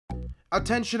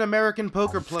Attention American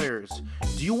poker players!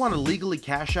 Do you want to legally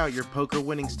cash out your poker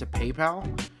winnings to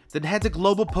PayPal? Then head to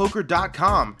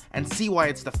globalpoker.com and see why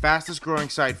it's the fastest growing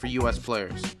site for US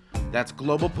players. That's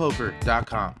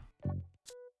globalpoker.com.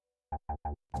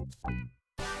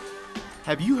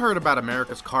 Have you heard about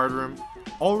America's Card Room?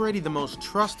 Already the most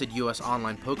trusted US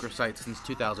online poker site since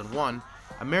 2001,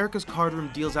 America's Card Room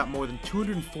deals out more than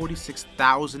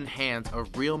 246,000 hands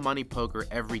of real money poker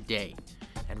every day.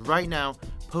 And right now,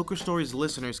 Poker Stories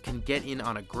listeners can get in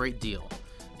on a great deal.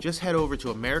 Just head over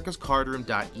to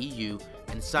americascardroom.eu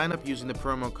and sign up using the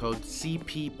promo code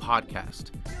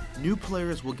CPPodcast. New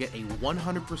players will get a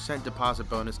 100% deposit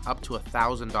bonus up to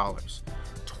 $1,000,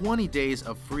 20 days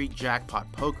of free jackpot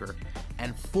poker,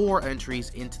 and 4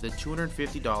 entries into the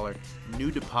 $250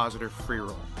 new depositor free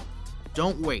roll.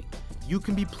 Don't wait. You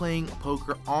can be playing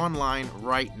poker online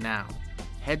right now.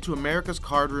 Head to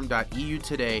americascardroom.eu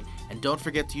today and don't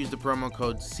forget to use the promo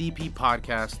code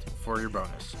CPPodcast for your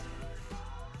bonus.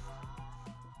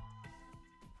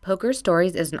 Poker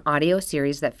Stories is an audio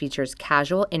series that features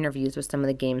casual interviews with some of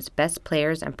the game's best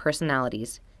players and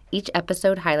personalities. Each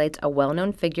episode highlights a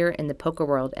well-known figure in the poker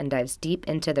world and dives deep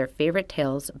into their favorite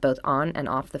tales both on and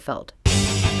off the feld.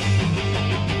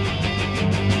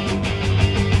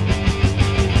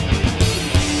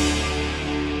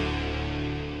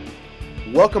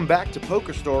 Welcome back to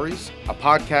Poker Stories, a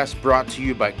podcast brought to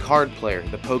you by Card Player,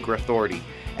 the Poker Authority,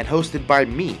 and hosted by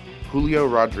me, Julio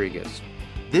Rodriguez.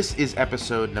 This is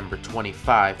episode number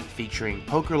 25, featuring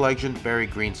poker legend Barry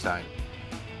Greenstein.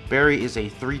 Barry is a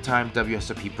 3-time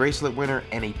WSOP bracelet winner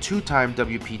and a 2-time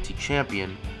WPT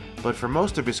champion, but for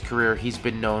most of his career, he's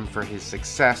been known for his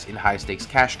success in high-stakes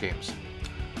cash games.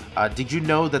 Did you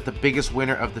know that the biggest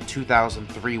winner of the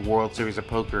 2003 World Series of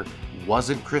Poker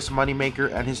wasn't Chris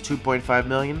Moneymaker and his $2.5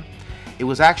 million? It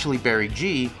was actually Barry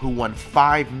G, who won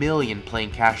 $5 million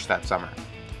playing cash that summer.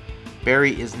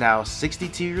 Barry is now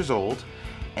 62 years old,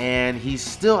 and he's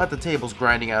still at the tables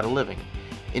grinding out a living.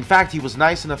 In fact, he was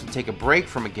nice enough to take a break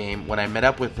from a game when I met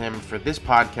up with him for this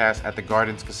podcast at the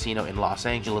Gardens Casino in Los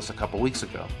Angeles a couple weeks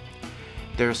ago.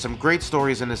 There's some great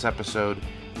stories in this episode,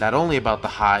 not only about the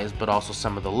highs, but also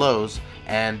some of the lows,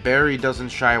 and Barry doesn't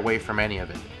shy away from any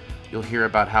of it. You'll hear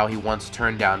about how he once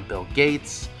turned down Bill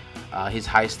Gates, his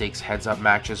high-stakes heads-up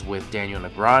matches with Daniel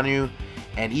Negreanu,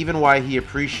 and even why he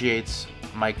appreciates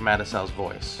Mike Matusow's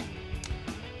voice.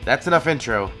 That's enough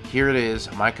intro. Here it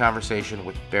is, my conversation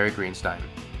with Barry Greenstein.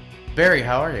 Barry,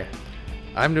 how are you?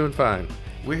 I'm doing fine.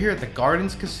 We're here at the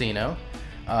Gardens Casino.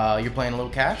 You're playing a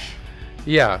little cash?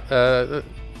 Yeah,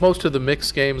 most of the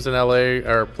mixed games in LA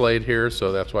are played here,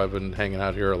 so that's why I've been hanging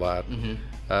out here a lot.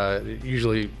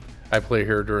 Usually I play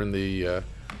here during the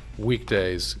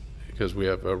weekdays because we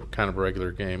have a kind of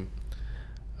regular game.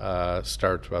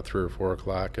 Starts about 3 or 4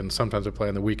 o'clock, and sometimes I play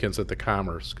on the weekends at the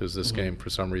Commerce because this game, for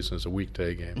some reason, is a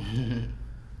weekday game.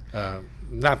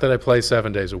 Not that I play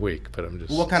 7 days a week, but I'm just.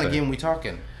 Well, what kind of saying. game are we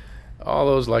talking? All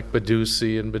those like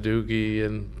Badusi and Badugi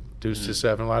and Deuce to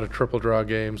 7, a lot of triple draw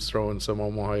games, throwing some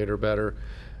Omaha 8 or better.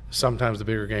 Sometimes the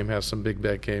bigger game has some big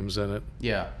bet games in it.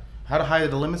 Yeah. How high do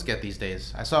the limits get these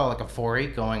days? I saw like a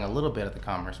 4-8 going a little bit at the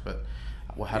Commerce, but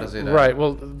how does it... Right.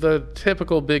 Well, the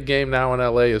typical big game now in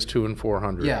LA is 2 and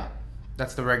 400. Yeah.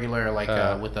 That's the regular, like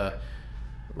with a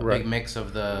big mix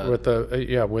of the with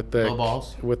the low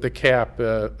balls? With the cap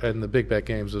and the big bet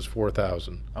games is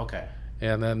 4,000. Okay.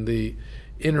 And then the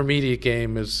intermediate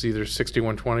game is either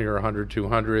 61-20 or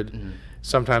 100-200.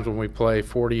 Sometimes when we play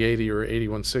 40-80 or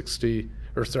 81-60,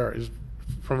 or sorry,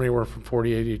 from anywhere from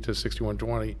 40-80 to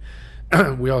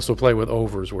 61-20, we also play with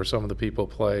overs where some of the people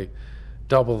play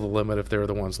double the limit if they're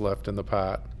the ones left in the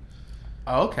pot.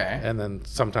 Oh, okay. And then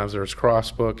sometimes there's cross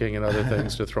booking and other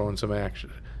things to throw in some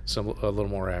action, a little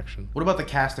more action. What about the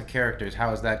cast of characters? How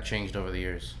has that changed over the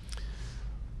years?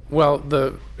 Well,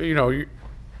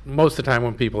 most of the time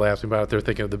when people ask me about it, they're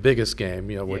thinking of the biggest game,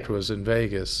 which was in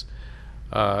Vegas.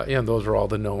 And those are all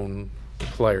the known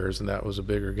players, and that was a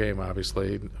bigger game,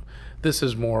 obviously. This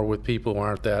is more with people who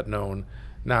aren't that known,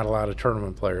 not a lot of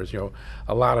tournament players.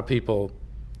 A lot of people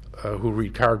who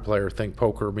read Card Player think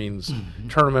poker means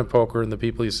tournament poker and the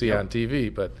people you see on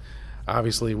TV, but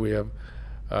obviously we have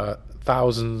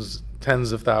thousands,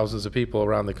 tens of thousands of people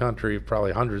around the country,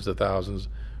 probably hundreds of thousands,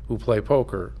 who play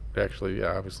poker. Actually,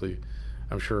 obviously,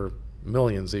 I'm sure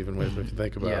millions even if you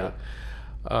think about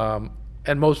it.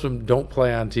 And most of them don't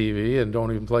play on TV and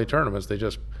don't even play tournaments. They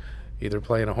just either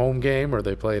play in a home game or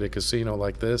they play at a casino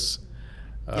like this.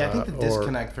 I think the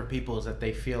disconnect for people is that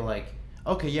they feel like,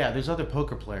 okay, there's other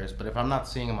poker players, but if I'm not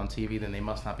seeing them on TV, then they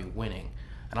must not be winning.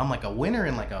 And I'm like, a winner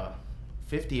in like a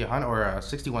 50, 100, or a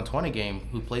 61-20 game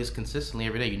who plays consistently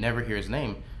every day, you never hear his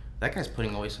name. that guy's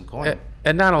putting away some coin.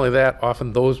 And not only that,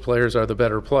 often those players are the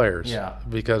better players. Yeah.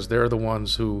 Because they're the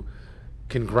ones who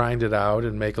can grind it out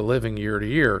and make a living year to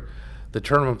year. The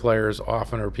tournament players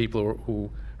often are people who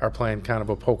are playing kind of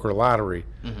a poker lottery.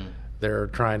 Mm-hmm. They're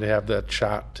trying to have that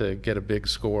shot to get a big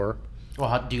score.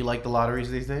 Well, do you like the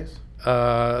lotteries these days?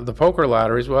 The poker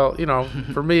lotteries, well,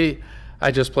 for me, I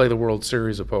just play the World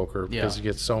Series of Poker because you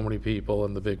get so many people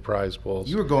and the big prize pools.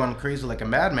 You were going crazy like a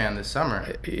madman this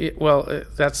summer.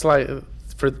 That's like,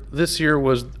 for this year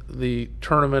was the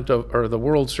tournament or the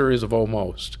World Series of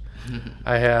almost.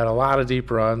 I had a lot of deep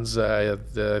runs. I had,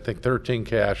 I think, 13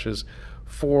 cashes,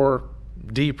 4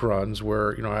 deep runs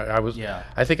where,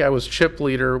 I think I was chip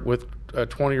leader with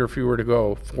 20 or fewer to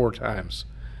go 4 times.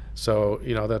 So,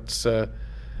 that's...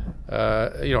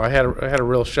 I had a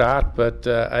real shot, but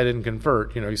I didn't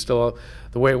convert. You still,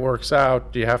 the way it works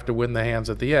out, you have to win the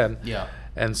hands at the end. Yeah.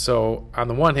 And so, on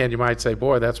the one hand, you might say,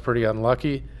 "Boy, that's pretty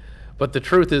unlucky," but the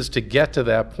truth is, to get to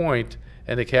that point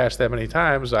and to cash that many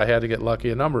times, I had to get lucky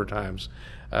a number of times.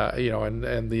 But you're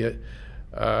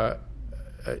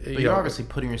obviously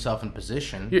putting yourself in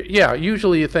position. Yeah.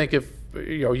 Usually, you think if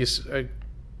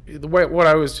what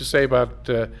I was to say about.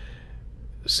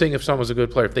 Seeing if someone's a good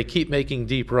player. If they keep making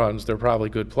deep runs, they're probably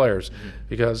good players,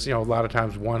 because a lot of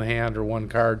times one hand or one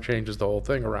card changes the whole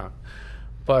thing around.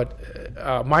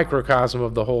 But microcosm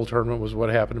of the whole tournament was what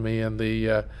happened to me in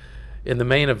the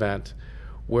main event,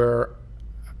 where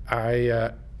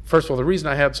I first of all, the reason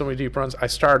I had so many deep runs, I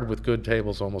started with good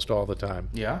tables almost all the time.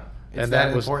 Yeah, and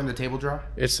that important, the table draw.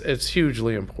 It's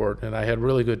hugely important, and I had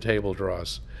really good table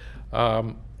draws.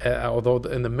 Although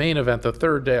in the main event, the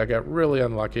third day, I got really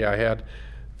unlucky. I had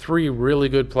 3 really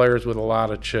good players with a lot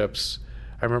of chips.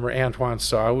 I remember Antoine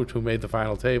Saoud, who made the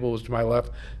final table, was to my left.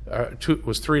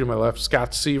 3 to my left.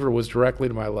 Scott Seaver was directly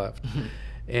to my left.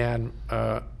 And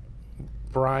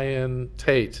Brian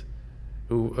Tate,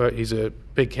 who he's a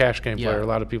big cash game player. A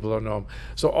lot of people don't know him.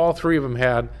 So all 3 of them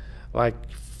had like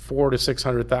 400,000 to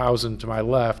 600,000 to my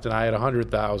left, and I had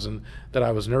 100,000 that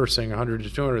I was nursing, 100 to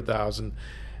 200,000.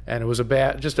 And it was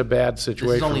just a bad situation.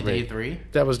 This is only day 3?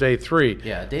 That was day 3.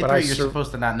 Yeah, day 3 you're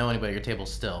supposed to not know anybody at your table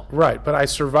still. Right, but I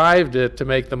survived it to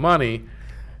make the money,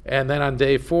 and then on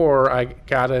day 4 I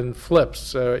got in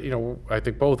flips. I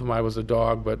think both of them I was a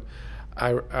dog, but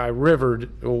I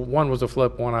rivered. One was a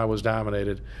flip, one I was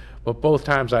dominated. But both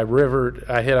times I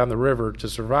hit on the river to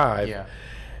survive. Yeah.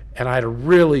 And I had a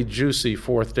really juicy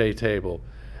 4th day table.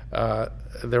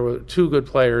 There were 2 good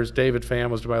players. David Pham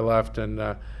was to my left, and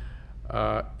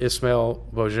Ismail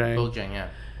Bojang.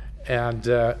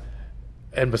 Yeah.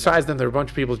 And besides them, there were a bunch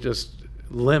of people just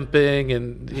limping,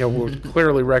 and were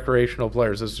clearly recreational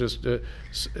players. It's just a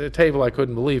table I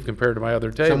couldn't believe compared to my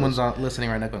other tables. Someone's listening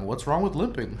right now going, "What's wrong with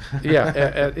limping?" Yeah,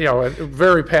 and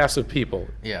very passive people.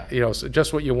 Yeah. So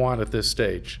just what you want at this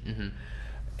stage. Mm-hmm.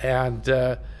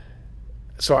 And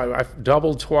so I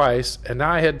doubled twice, and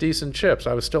now I had decent chips.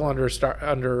 I was still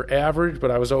under average,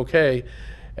 but I was okay.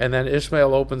 And then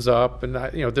Ishmael opens up, and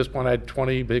at this point I had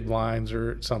 20 big blinds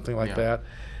or something like that.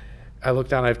 I look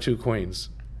down, I have 2 queens,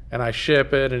 and I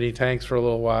ship it, and he tanks for a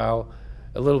little while,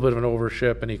 a little bit of an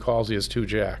overship, and he calls he has 2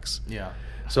 jacks. Yeah.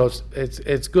 So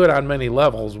it's good on many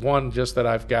levels. One, just that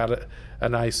I've got a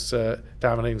nice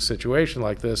dominating situation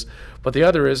like this, but the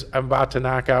other is I'm about to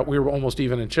knock out. We were almost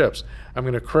even in chips. I'm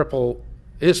going to cripple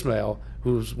Ishmael,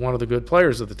 who's one of the good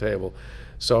players at the table.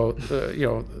 So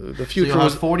the future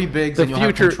was 40 bigs, and you'll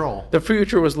have control. The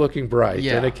future was looking bright,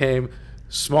 yeah. And it came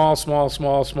small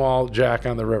jack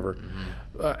on the river,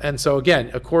 and so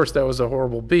again, of course, that was a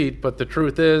horrible beat. But the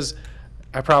truth is,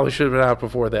 I probably should have been out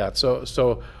before that.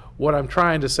 So what I'm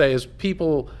trying to say is,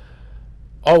 people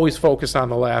always focus on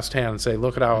the last hand and say,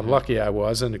 "Look at how unlucky I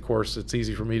was," and of course, it's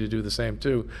easy for me to do the same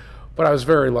too. But I was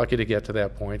very lucky to get to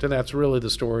that point, and that's really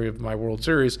the story of my World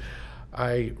Series.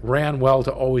 I ran well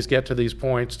to always get to these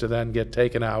points, to then get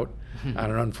taken out on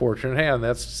an unfortunate hand.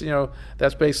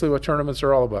 That's basically what tournaments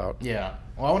are all about. Yeah.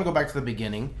 Well, I want to go back to the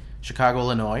beginning. Chicago,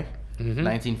 Illinois,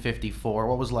 1954.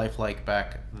 What was life like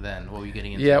back then? What were you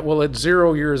getting into? Yeah, well, at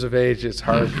 0 years of age, it's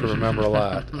hard to remember a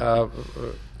lot.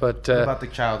 But what about the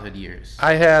childhood years?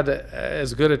 I had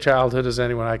as good a childhood as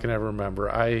anyone I can ever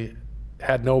remember. I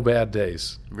had no bad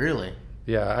days. Really?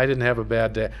 Yeah, I didn't have a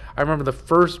bad day. I remember the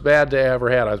first bad day I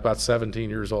ever had. I was about 17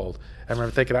 years old. I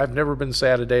remember thinking, I've never been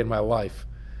sad a day in my life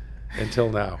until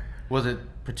now. Was it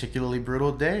particularly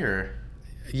brutal day, or?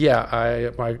 Yeah,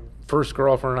 my first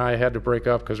girlfriend and I had to break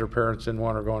up because her parents didn't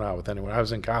want her going out with anyone. I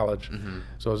was in college,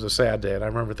 so it was a sad day. And I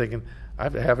remember thinking, I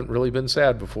haven't really been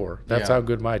sad before. That's how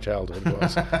good my childhood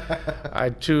was. I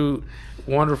had 2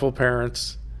 wonderful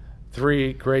parents,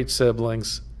 3 great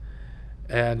siblings,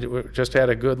 and just had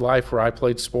a good life where I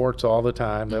played sports all the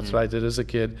time. That's what I did as a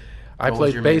kid. I What was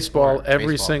played your main baseball sport?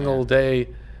 every Baseball, single yeah. day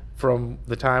from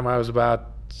the time I was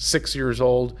about 6 years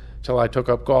old till I took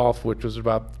up golf, which was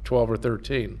about 12 or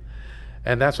 13.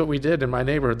 And that's what we did in my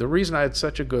neighborhood. The reason I had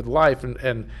such a good life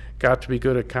and got to be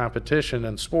good at competition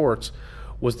and sports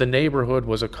was the neighborhood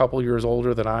was a couple years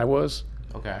older than I was.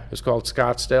 Okay. It's called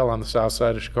Scottsdale on the south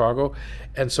side of Chicago.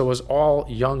 And so as all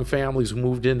young families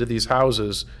moved into these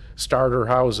houses, starter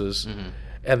houses,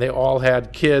 and they all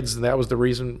had kids, and that was the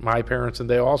reason my parents and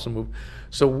they also moved.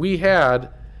 So we had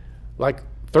like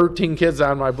 13 kids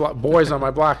on my block, boys on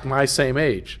my block my same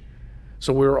age.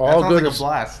 So we were all good. Like a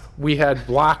blast. We had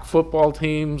block football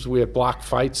teams. We had block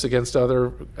fights against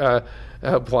other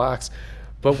blocks.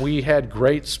 But we had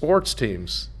great sports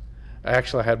teams.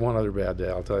 Actually, I had one other bad day.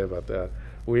 I'll tell you about that.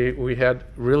 We had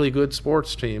really good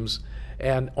sports teams,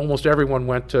 and almost everyone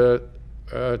went to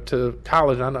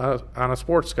college on a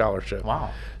sports scholarship. Wow.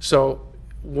 So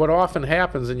what often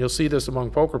happens, and you'll see this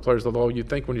among poker players, although you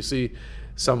think when you see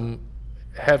some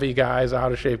heavy guys,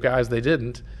 out of shape guys, they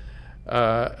didn't.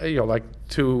 Like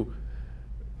two,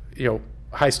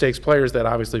 high stakes players that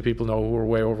obviously people know who were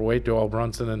way overweight, Joel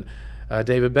Brunson and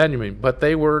David Benjamin. But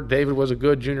David was a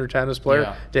good junior tennis player.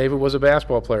 Yeah. David was a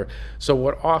basketball player. So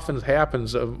what often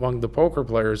happens among the poker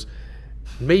players,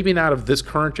 maybe not of this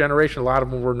current generation, a lot of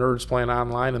them were nerds playing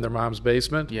online in their mom's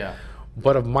basement. Yeah.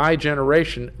 But of my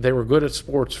generation, they were good at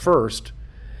sports first,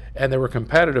 and they were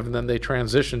competitive, and then they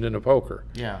transitioned into poker.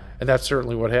 Yeah. And that's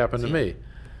certainly what happened to me.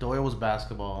 Doyle was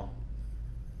basketball.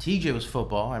 TJ was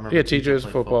football. I remember. Yeah, TJ was a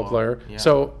played football player. Yeah.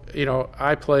 So,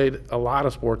 I played a lot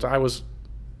of sports. I was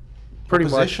pretty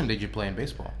what much. position did you play in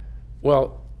baseball?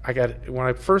 Well, when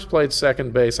I first played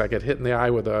second base, I got hit in the eye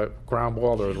with a ground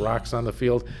ball. There was rocks on the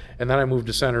field, and then I moved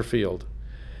to center field.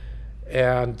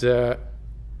 And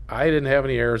I didn't have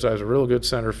any errors. I was a real good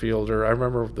center fielder. I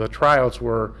remember the tryouts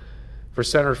were for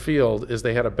center field is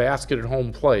they had a basket at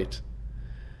home plate,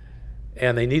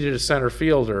 and they needed a center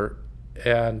fielder.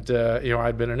 And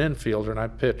I'd been an infielder, and I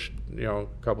pitched a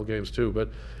couple games too. But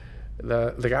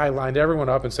the guy lined everyone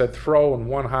up and said throw and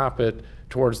one hop it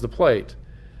towards the plate.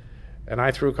 And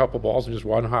I threw a couple balls and just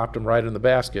one hopped him right in the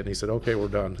basket. And he said, "Okay, we're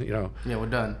done." Yeah, we're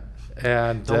done.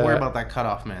 And Don't worry about that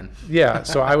cutoff, man. Yeah,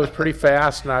 so I was pretty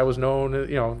fast, and I was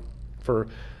known, for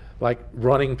like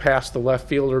running past the left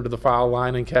fielder to the foul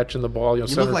line and catching the ball. You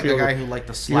look like a guy who liked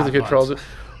to slap usually controls butts. it.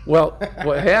 Well,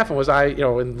 what happened was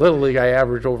in Little League I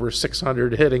averaged over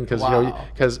 600 hitting because Wow.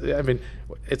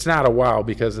 it's not a wow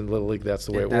because in Little League that's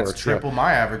the way it That's works. triple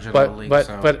my average in Little League.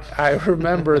 But I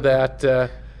remember that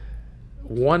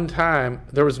one time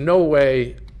there was no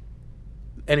way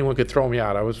anyone could throw me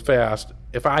out. I was fast.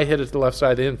 If I hit it to the left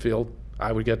side of the infield,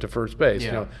 I would get to first base.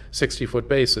 Yeah. 60-foot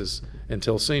bases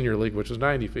until senior league, which was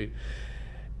 90 feet.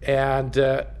 And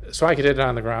so I could hit it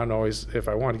on the ground always if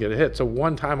I wanted to get a hit. So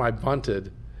one time I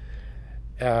bunted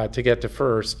to get to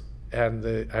first, and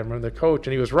I remember the coach,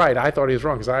 and he was right. I thought he was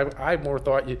wrong because I more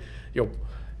thought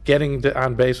getting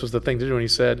on base was the thing to do. And he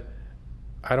said,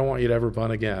 "I don't want you to ever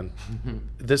bunt again.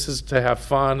 This is to have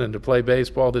fun and to play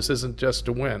baseball. This isn't just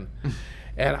to win."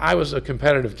 And I was a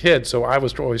competitive kid, so I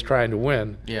was always trying to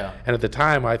win. Yeah. And at the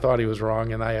time, I thought he was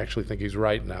wrong, and I actually think he's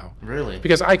right now. Really?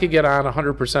 Because I could get on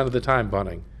 100% of the time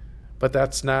bunting, but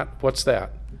that's not. What's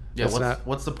that? Yeah. That's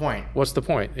What's the point? What's the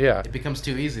point? Yeah. It becomes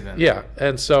too easy then. Yeah.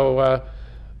 And so,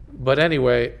 but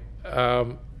anyway,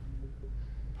 what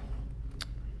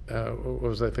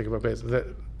was I thinking about baseball?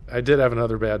 I did have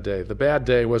another bad day. The bad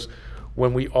day was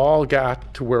when we all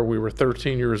got to where we were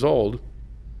 13 years old.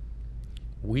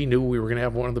 We knew we were going to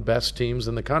have one of the best teams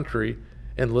in the country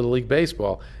in Little League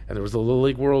baseball, and there was the Little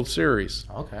League World Series.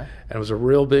 Okay. And it was a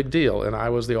real big deal, and I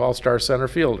was the all-star center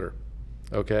fielder,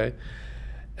 okay?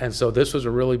 And so this was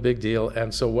a really big deal,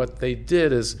 and so what they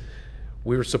did is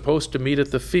we were supposed to meet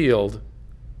at the field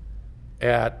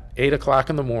at 8 o'clock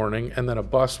in the morning, and then a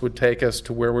bus would take us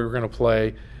to where we were going to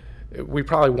play. We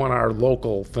probably won our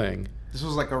local thing. This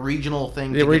was like a regional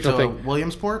thing. The regional thing.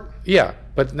 Williamsport? Yeah,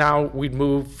 but now we'd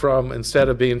moved from, instead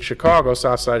of being Chicago,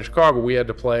 south side of Chicago, we had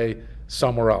to play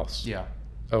somewhere else. Yeah.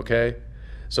 Okay?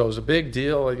 So it was a big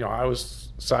deal. I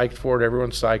was psyched for it.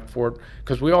 Everyone's psyched for it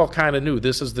because we all kind of knew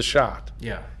this is the shot.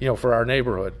 Yeah. For our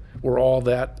neighborhood. We're all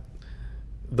the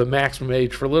maximum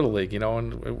age for Little League,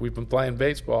 and we've been playing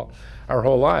baseball our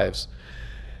whole lives.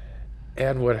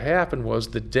 And what happened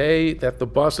was the day that the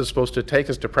bus is supposed to take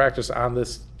us to practice on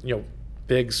this,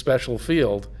 big special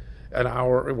field, an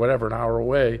hour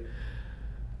away,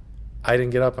 I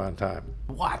didn't get up on time.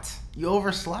 What? You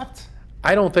overslept?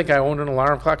 I don't think I owned an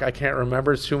alarm clock. I can't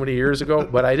remember. It's too many years ago.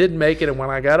 But I didn't make it, and when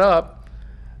I got up,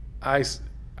 I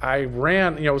I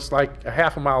ran, it was like a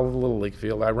half a mile of the Little League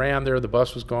field. I ran there. The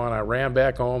bus was gone. I ran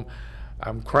back home.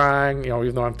 I'm crying,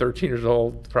 even though I'm 13 years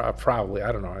old, probably.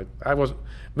 I don't know. I wasn't,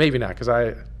 maybe not, because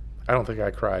I don't think I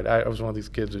cried. I was one of these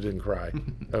kids who didn't cry,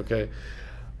 okay?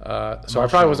 So I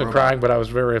probably wasn't crying, but I was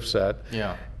very upset.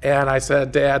 Yeah. And I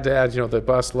said, Dad, the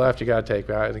bus left. You got to take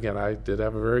me. Again, I did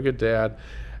have a very good dad.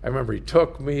 I remember he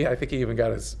took me. I think he even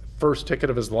got his first ticket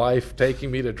of his life,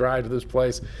 taking me to drive to this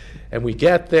place. And we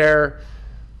get there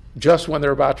just when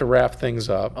they're about to wrap things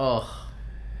up. Oh.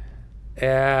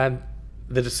 And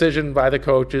the decision by the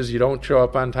coaches, you don't show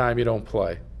up on time, you don't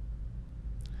play.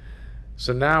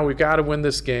 So now we've got to win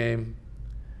this game.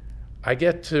 I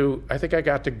think I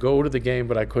got to go to the game,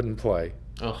 but I couldn't play.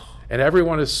 Ugh. And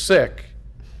everyone is sick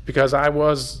because I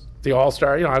was the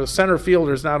all-star. I was center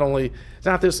fielder. It's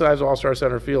not this size all-star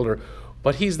center fielder,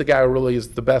 but he's the guy who really is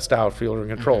the best outfielder and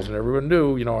controls. And everyone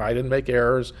knew, I didn't make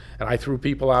errors, and I threw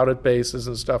people out at bases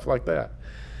and stuff like that.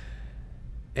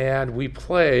 And we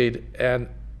played, and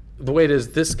the way it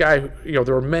is, this guy, there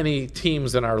were many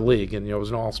teams in our league, and it was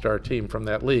an all-star team from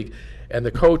that league, and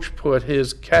the coach put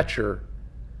his catcher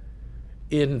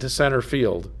into center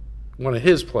field, one of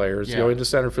his players, into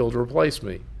center field to replace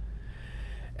me.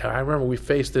 And I remember we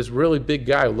faced this really big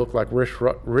guy who looked like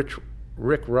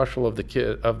Rick Russell of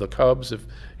the Cubs.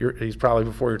 He's probably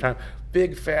before your time.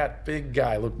 Big, fat, big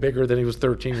guy, looked bigger than he was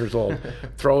 13 years old.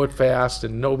 Throw it fast,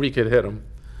 and nobody could hit him.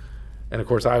 And of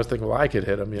course, I was thinking, well, I could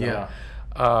hit him,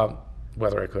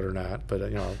 whether I could or not. But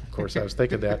of course, I was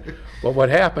thinking that. Well, what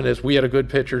happened is we had a good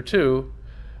pitcher too.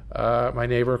 My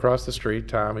neighbor across the street,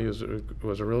 Tommy, was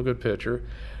a real good pitcher,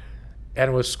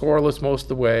 and it was scoreless most of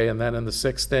the way. And then in the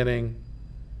 6th inning,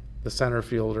 the center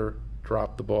fielder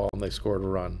dropped the ball and they scored a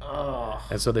run. Oh.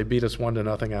 And so they beat us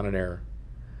 1-0 on an error.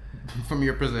 From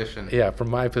your position. Yeah,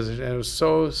 from my position. And it was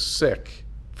so sick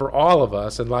for all of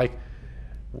us. And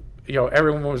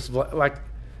everyone was like,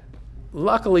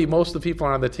 luckily most of the people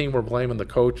on the team were blaming the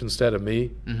coach instead of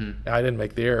me. Mm-hmm. I didn't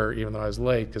make the error even though I was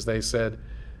late because they said,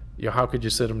 how could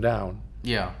you sit him down?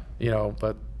 Yeah.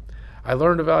 But I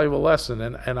learned a valuable lesson,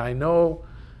 and I know,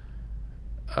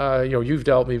 you've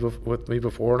dealt with me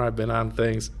before, and I've been on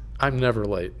things. I'm never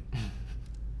late.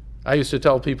 I used to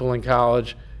tell people in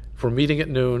college, if we're meeting at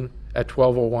noon, at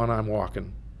 12:01, I'm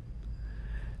walking.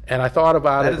 And I thought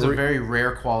about it. That is a very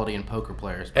rare quality in poker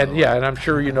players. And and I'm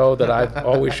sure you know that I've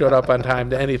always showed up on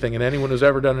time to anything, and anyone who's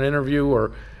ever done an interview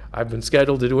or I've been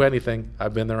scheduled to do anything,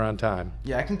 I've been there on time.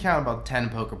 Yeah, I can count about 10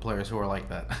 poker players who are like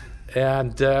that.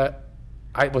 And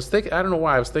I was thinking, I don't know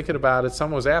why, I was thinking about it.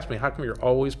 Someone was asking me, how come you're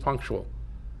always punctual?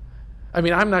 I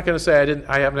mean, I'm not going to say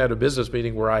I haven't had a business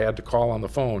meeting where I had to call on the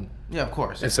phone. Yeah, of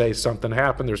course. And say something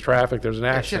happened, there's traffic, there's an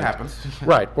accident. Shit happens.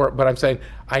 Right, but I'm saying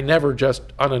I never just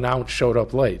unannounced showed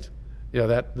up late.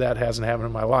 That hasn't happened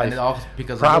in my life.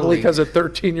 And probably because at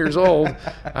 13 years old,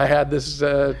 I had this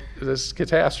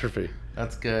catastrophe.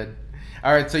 That's good.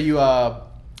 All right, so you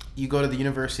go to the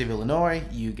University of Illinois.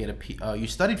 You get you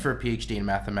studied for a PhD in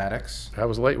mathematics. I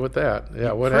was late with that.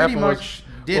 Yeah, what happened? Pretty much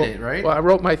did it, right? Well, I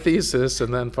wrote my thesis,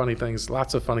 and then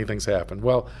lots of funny things happened.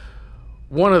 Well,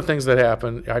 one of the things that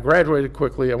happened, I graduated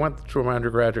quickly. I went through my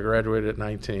undergraduate, graduated at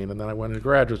 19, and then I went into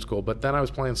graduate school. But then I was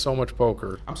playing so much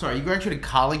poker. I'm sorry, you graduated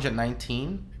college at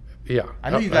 19? Yeah. I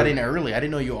know you got in early. I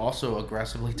didn't know you also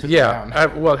aggressively took it down.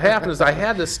 What happened is I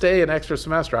had to stay an extra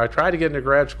semester. I tried to get into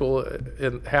grad school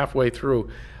halfway through.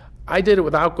 I did it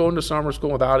without going to summer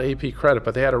school, without AP credit,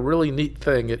 but they had a really neat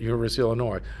thing at University of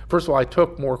Illinois. First of all, I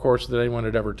took more courses than anyone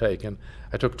had ever taken.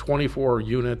 I took 24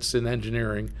 units in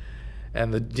engineering,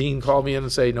 and the dean called me in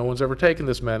and said, no one's ever taken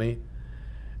this many.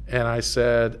 And I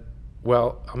said,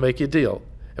 well, I'll make you a deal.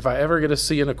 If I ever get a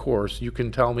C in a course, you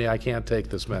can tell me I can't take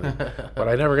this many. But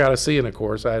I never got a C in a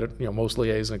course. I had mostly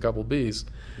A's and a couple B's.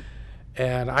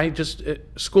 And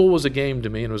school was a game to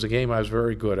me, and it was a game I was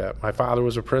very good at. My father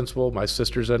was a principal. My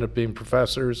sisters ended up being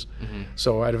professors. Mm-hmm.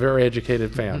 So I had a very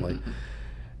educated family.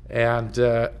 And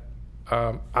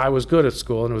I was good at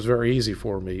school, and it was very easy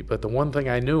for me. But the one thing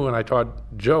I knew, and I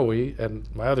taught Joey and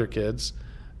my other kids,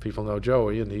 people know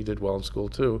Joey, and he did well in school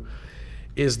too,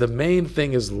 is the main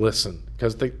thing is listen.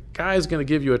 Because the guy's going to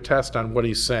give you a test on what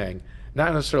he's saying,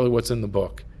 not necessarily what's in the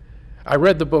book. I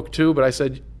read the book too, but I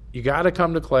said, you got to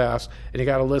come to class and you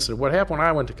got to listen. What happened when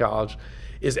I went to college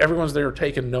is everyone's there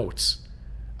taking notes.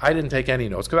 I didn't take any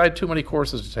notes because I had too many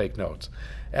courses to take notes.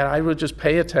 And I would just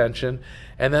pay attention.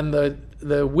 And then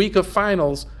the week of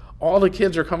finals, all the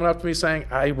kids are coming up to me saying,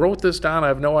 I wrote this down, I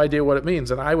have no idea what it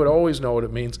means. And I would always know what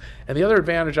it means. And the other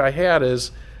advantage I had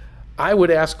is I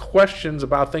would ask questions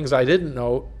about things I didn't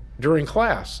know during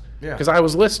class because I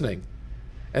was listening.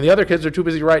 And the other kids are too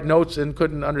busy writing notes and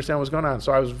couldn't understand what was going on.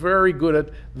 So I was very good at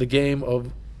the game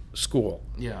of school.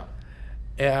 Yeah.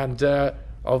 And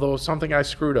although something I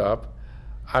screwed up,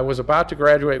 I was about to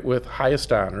graduate with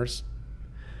highest honors,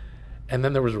 and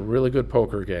then there was a really good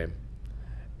poker game.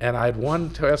 And I had one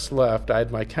test left. I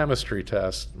had my chemistry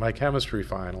test, my chemistry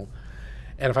final.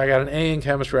 And if I got an A in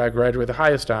chemistry, I'd graduate with the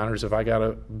highest honors. If I got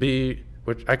a B,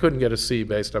 which I couldn't get a C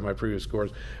based on my previous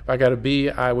scores, if I got a B,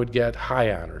 I would get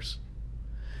high honors.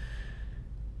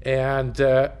 And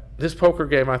this poker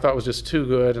game I thought was just too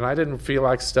good, and I didn't feel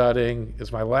like studying.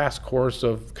 It's my last course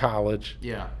of college.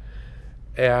 Yeah.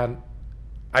 And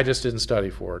I just didn't study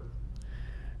for it.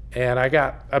 And I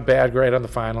got a bad grade on the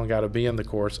final and got a B in the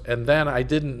course. And then I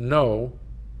didn't know,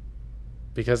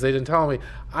 because they didn't tell me,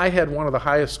 I had one of the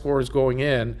highest scores going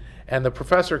in, and the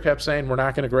professor kept saying we're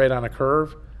not going to grade on a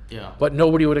curve. Yeah. But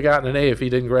nobody would have gotten an A if he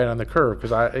didn't grade on the curve,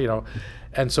 because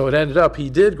and so it ended up he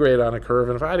did grade on a curve,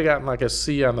 and if I had gotten like a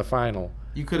C on the final,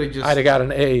 you could have just I'd have got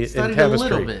an A in chemistry. a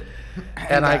little bit.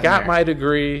 And I got my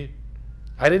degree.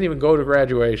 I didn't even go to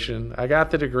graduation. I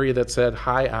got the degree that said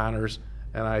high honors,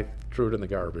 and I threw it in the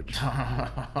garbage.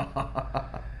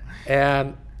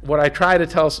 And what I try to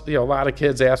tell, a lot of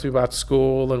kids ask me about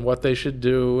school and what they should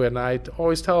do, and I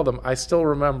always tell them, I still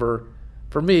remember,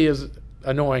 for me, it's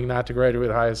annoying not to graduate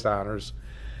with highest honors.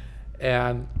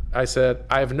 And I said,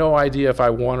 I have no idea if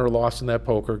I won or lost in that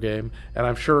poker game, and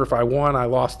I'm sure if I won, I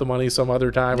lost the money some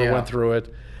other time or went through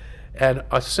it. And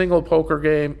a single poker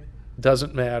game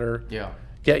doesn't matter. Yeah.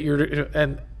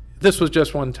 And this was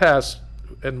just one test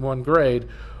and one grade,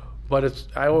 but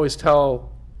I always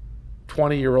tell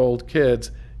 20-year-old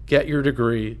kids, get your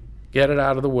degree, get it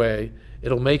out of the way.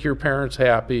 It'll make your parents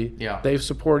happy. Yeah. They've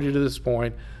supported you to this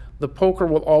point. The poker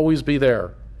will always be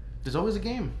there. There's always a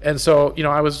game. And so,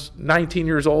 I was 19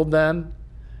 years old then,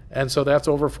 and so that's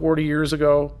over 40 years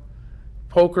ago.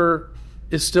 Poker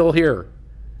is still here.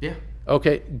 Yeah.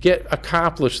 Okay,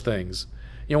 accomplish things.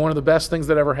 One of the best things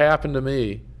that ever happened to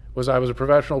me was I was a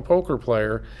professional poker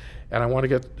player, and I want to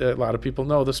get, a lot of people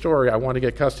know the story, I want to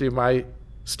get custody of my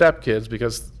stepkids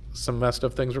because some messed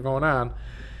up things were going on.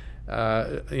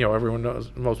 Everyone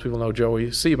knows, most people know Joey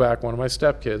Seaback, one of my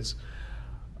stepkids.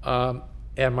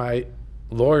 And my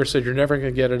lawyer said, you're never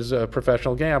going to get it as a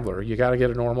professional gambler. You got to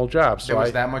get a normal job. So there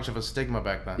was that much of a stigma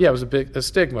back then. Yeah, it was a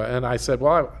stigma. And I said,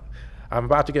 well, I'm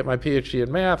about to get my PhD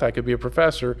in math. I could be a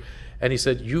professor. And he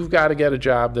said, you've got to get a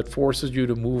job that forces you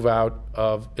to move out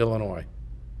of Illinois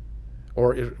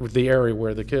or the area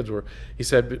where the kids were. He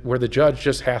said, where the judge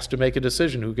just has to make a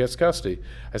decision who gets custody.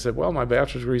 I said, well, my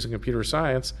bachelor's degree is in computer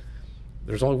science.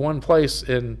 There's only one place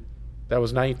that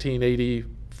was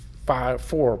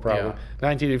 1984 probably,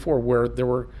 1984, where there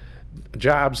were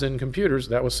jobs in computers.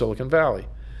 That was Silicon Valley.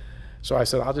 So I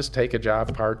said, I'll just take a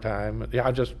job part-time.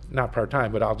 Not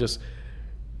part-time, but I'll just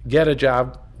get a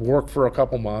job, work for a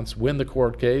couple months, win the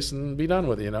court case, and be done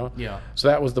with it, Yeah. So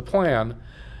that was the plan.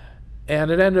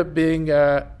 And it ended up being,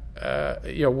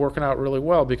 working out really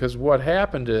well, because what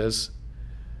happened is,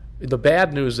 the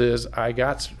bad news is I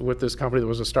got with this company that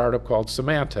was a startup called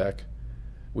Symantec.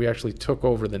 We actually took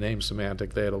over the name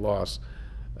Symantec. They had a loss.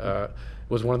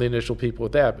 Was one of the initial people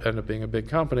with that, ended up being a big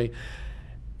company.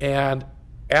 And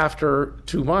after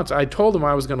 2 months, I told them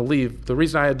I was going to leave. The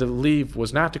reason I had to leave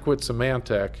was not to quit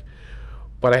Symantec,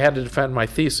 but I had to defend my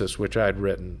thesis, which I had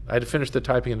written. I had to finish the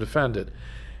typing and defend it.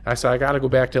 I said, I got to go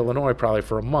back to Illinois probably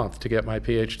for a month to get my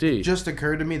PhD. It just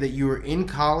occurred to me that you were in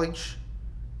college,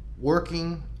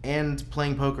 working, and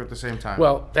playing poker at the same time.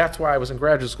 Well, that's why I was in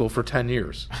graduate school for 10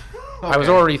 years. Okay. I was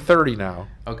already 30 now,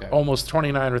 almost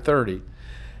 29 or 30.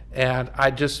 And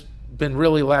I'd just been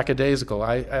really lackadaisical.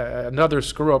 Another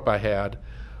screw-up I had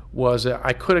was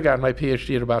I could have gotten my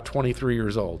PhD at about 23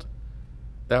 years old.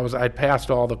 I'd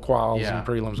passed all the quals and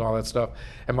prelims, all that stuff.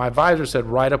 And my advisor said,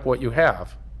 write up what you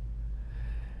have.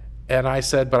 And I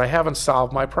said, but I haven't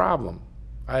solved my problem.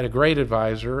 I had a great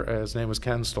advisor. His name was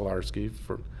Ken Stolarski.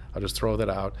 I'll just throw that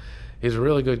out. He's a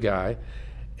really good guy.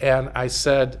 And I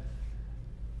said,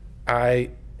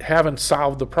 I haven't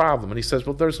solved the problem. And he says,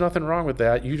 well, there's nothing wrong with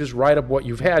that. You just write up what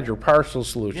you've had, your partial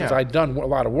solutions. Yeah. I'd done a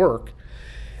lot of work.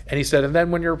 And he said, and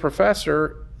then when you're a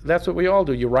professor, that's what we all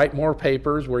do. You write more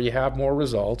papers where you have more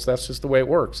results. That's just the way it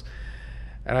works.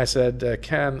 And I said,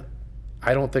 Ken,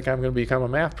 I don't think I'm going to become a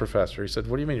math professor. He said,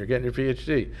 what do you mean? You're getting your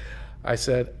PhD. I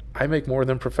said, I make more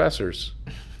than professors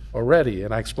already.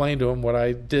 And I explained to him what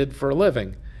I did for a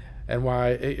living and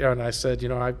why. And I said,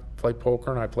 I play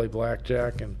poker and I play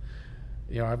blackjack and,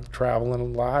 I'm traveling a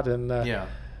lot. And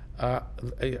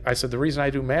I said, the reason I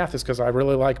do math is because I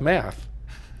really like math.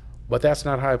 But that's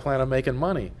not how I plan on making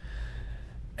money.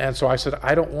 And so I said,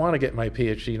 I don't want to get my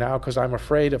PhD now because I'm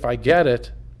afraid if I get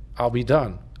it, I'll be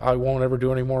done. I won't ever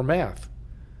do any more math.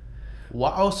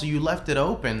 Wow, so you left it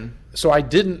open. So I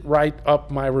didn't write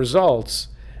up my results,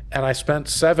 and I spent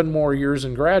 7 more years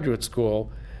in graduate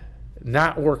school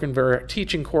not working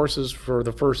teaching courses for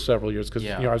the first several years because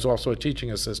I was also a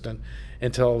teaching assistant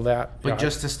until that. But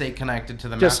just to stay connected to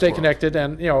the just stay world. Connected,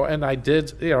 and and I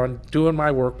did and doing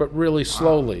my work, but really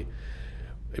slowly,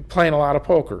 playing a lot of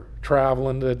poker,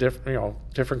 traveling to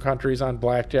different countries on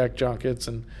blackjack junkets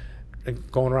and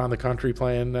going around the country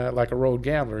playing like a road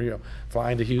gambler.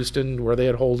 Flying to Houston where they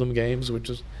had Hold'em games, which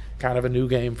is kind of a new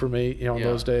game for me, in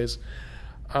those days.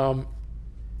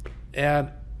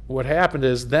 And what happened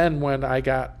is then when I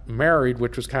got married,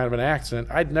 which was kind of an accident,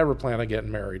 I'd never planned on getting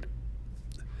married.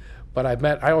 But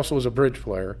I also was a bridge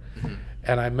player,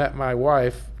 and I met my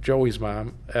wife, Joey's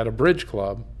mom, at a bridge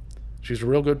club. She's a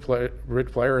real good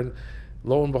bridge player, and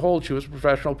lo and behold, she was a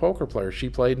professional poker player. She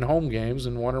played in home games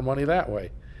and won her money that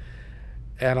way.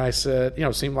 And I said,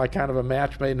 it seemed like kind of a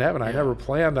match made in heaven. I never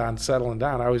planned on settling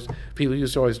down. People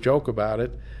used to always joke about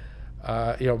it,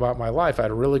 about my life. I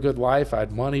had a really good life. I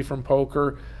had money from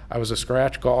poker. I was a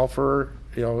scratch golfer,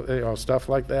 stuff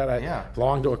like that. I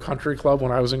belonged to a country club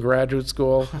when I was in graduate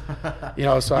school. So you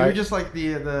were just like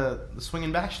the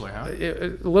swinging bachelor, huh?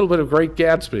 A little bit of Great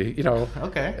Gatsby,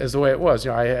 okay, is the way it was.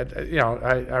 I had,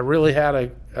 I really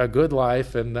had a good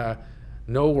life and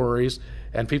no worries.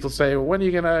 And people say, well, when are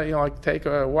you gonna, take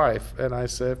a wife? And I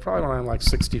said, probably when I'm like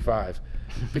 65.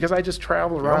 Because I just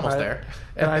traveled around. You're almost there.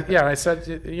 And I said,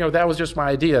 that was just my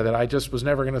idea, that I just was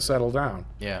never going to settle down.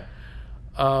 Yeah.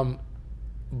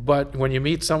 But when you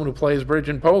meet someone who plays bridge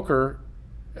and poker,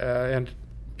 and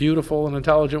beautiful and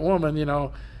intelligent woman,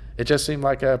 it just seemed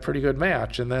like a pretty good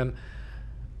match. And then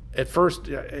at first,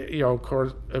 of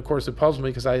course it puzzled me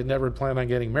because I had never planned on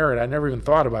getting married. I never even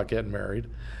thought about getting married.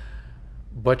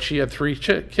 But she had 3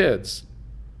 kids.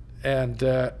 And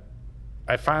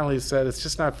I finally said, it's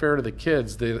just not fair to the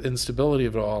kids, the instability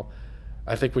of it all.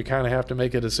 I think we kind of have to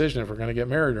make a decision if we're going to get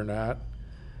married or not.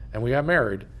 And we got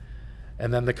married.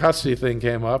 And then the custody thing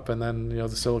came up, and then, the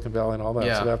Silicon Valley and all that.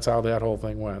 Yeah. So that's how that whole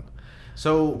thing went.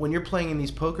 So when you're playing in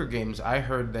these poker games, I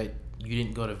heard that you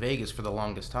didn't go to Vegas for the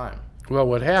longest time. Well,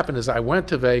 what happened is I went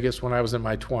to Vegas when I was in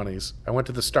my 20s. I went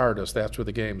to the Stardust. That's where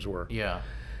the games were. Yeah.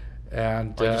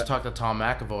 And I just talked to Tom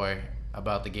McAvoy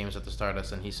about the games at the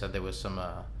Stardust, and he said there was some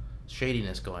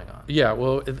shadiness going on. Yeah,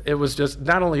 well, it was just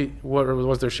not only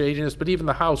was there shadiness, but even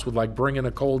the house would bring in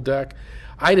a cold deck.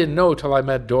 I didn't know till I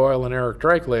met Doyle and Eric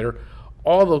Drake later.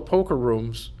 All the poker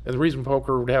rooms, and the reason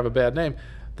poker would have a bad name,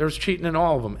 there was cheating in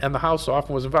all of them, and the house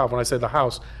often was involved. When I say the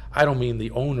house, I don't mean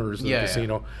the owners of the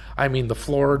casino. I mean the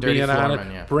floor being on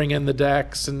it, bring in the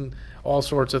decks and all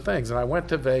sorts of things. And I went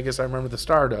to Vegas, I remember the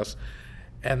Stardust,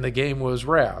 and the game was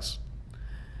Raz.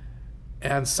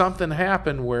 And something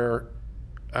happened where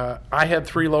I had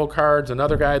 3 low cards,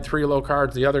 another guy had 3 low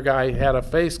cards, the other guy had a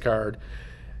face card,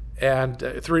 and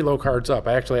 3 low cards up.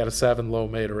 I actually had a 7 low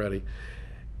made already.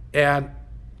 And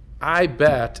I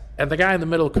bet, and the guy in the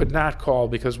middle could not call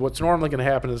because what's normally going to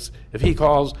happen is if he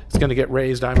calls, it's going to get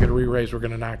raised, I'm going to re-raise, we're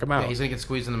going to knock him out. Yeah, he's going to get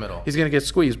squeezed in the middle. He's going to get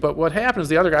squeezed. But what happened is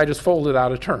the other guy just folded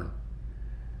out a turn.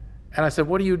 And I said,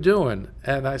 what are you doing?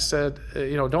 And I said,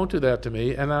 don't do that to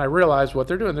me. And then I realized what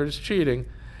they're doing. They're just cheating.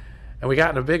 And we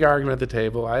got in a big argument at the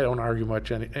table. I don't argue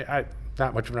much.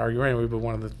 Not much of an argument anyway, but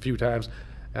one of the few times.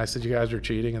 And I said, you guys are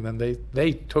cheating. And then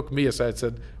they took me aside and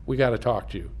said, we got to talk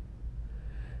to you.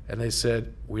 And they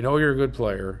said, we know you're a good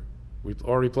player. We've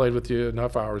already played with you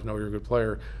enough hours, know you're a good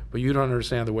player, but you don't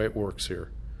understand the way it works here.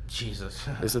 Jesus.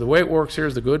 They said, the way it works here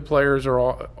is the good players are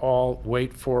all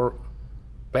wait for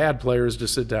bad players to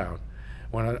sit down.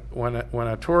 When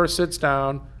a tourist sits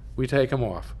down, we take them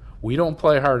off. We don't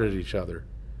play hard at each other.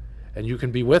 And you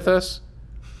can be with us,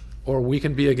 or we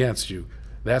can be against you.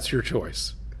 That's your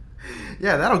choice.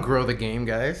 Yeah, that'll grow the game,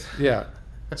 guys. Yeah.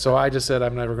 So I just said,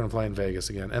 I'm never going to play in Vegas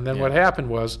again. And then what happened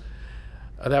was,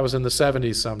 that was in the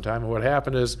 70s sometime, and what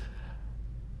happened is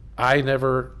I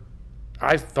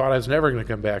thought I was never going to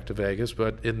come back to Vegas,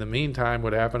 but in the meantime,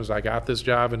 what happened is I got this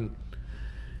job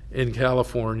in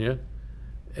California,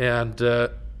 and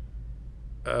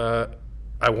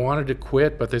I wanted to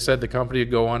quit, but they said the company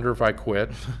would go under if I quit.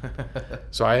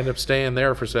 So I ended up staying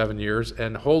there for 7 years,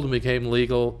 and Hold'em became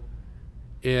legal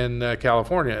in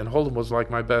California, and Hold'em was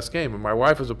like my best game. And my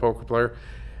wife was a poker player,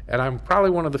 and I'm probably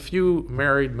one of the few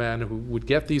married men who would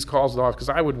get these calls off because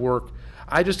I would work.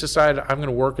 I just decided I'm going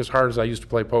to work as hard as I used to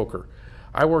play poker.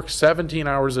 I worked 17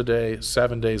 hours a day,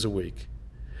 7 days a week.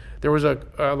 There was a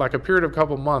period of a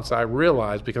couple months I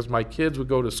realized because my kids would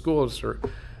go to school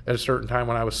at a certain time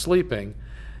when I was sleeping,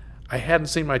 I hadn't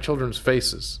seen my children's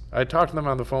faces. I talked to them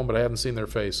on the phone, but I hadn't seen their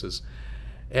faces.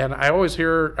 And I always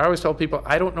tell people,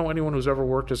 I don't know anyone who's ever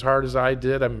worked as hard as I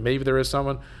did. I mean, maybe there is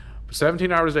someone.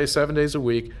 17 hours a day, 7 days a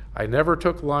week. I never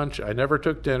took lunch. I never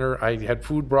took dinner. I had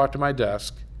food brought to my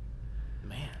desk.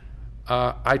 Man.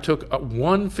 I took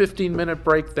one 15-minute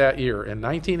break that year. In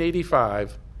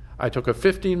 1985, I took a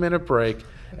 15-minute break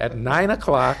at 9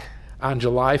 o'clock on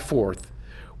July 4th,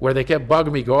 where they kept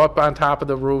bugging me, go up on top of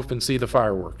the roof and see the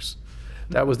fireworks.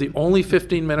 That was the only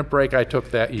 15-minute break I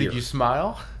took that year. Did you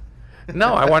smile?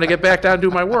 No, I want to get back down and do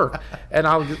my work. And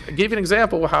I'll give you an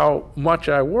example of how much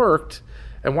I worked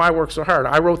and why I worked so hard.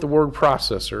 I wrote the word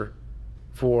processor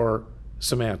for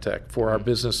Symantec, for our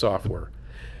business software.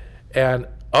 And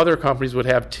other companies would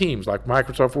have teams, like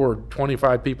Microsoft Word,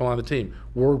 25 people on the team.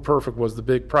 WordPerfect was the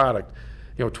big product,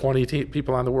 20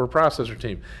 people on the word processor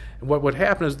team. And what would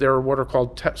happen is there were what are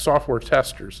called software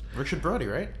testers. Richard Brody,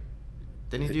 right?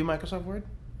 Didn't he do Microsoft Word?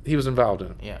 He was involved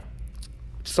in it. Yeah.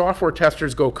 Software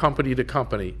testers go company to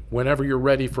company. Whenever you're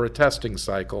ready for a testing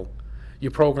cycle, you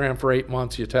program for 8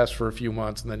 months, you test for a few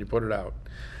months, and then you put it out.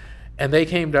 And they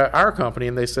came to our company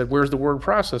and they said, where's the word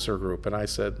processor group? And I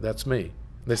said, that's me.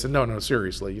 And they said, no,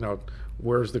 seriously,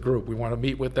 where's the group? We want to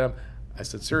meet with them. I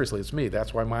said, seriously, it's me.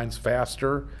 That's why mine's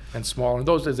faster and smaller. In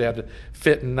those days, they had to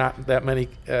fit in not that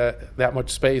much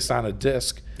space on a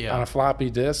disk, on a floppy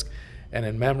disk, and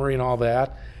in memory and all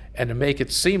that. And to make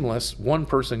it seamless, one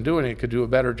person doing it could do a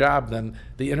better job than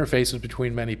the interfaces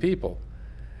between many people.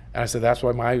 And I said, that's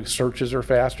why my searches are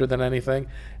faster than anything.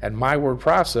 And my word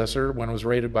processor, when it was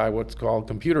rated by what's called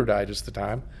Computer Digest at the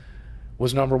time,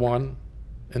 was #1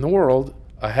 in the world,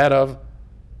 ahead of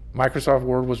Microsoft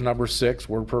Word was #6.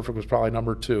 WordPerfect was probably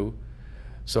 #2.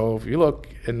 So if you look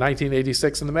in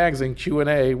 1986 in the magazine,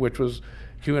 Q&A, which was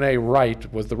Q&A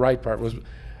right, was the right part,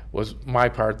 was my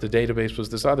part. The database was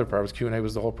this other part. Q&A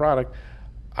was the whole product.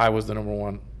 I was the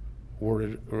 #1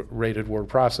 rated word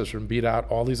processor and beat out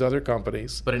all these other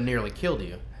companies. But it nearly killed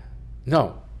you.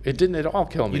 No, it didn't at all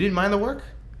kill me. You didn't mind the work?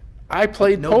 I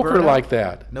played poker burnout? like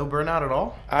that. No burnout at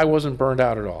all? I wasn't burned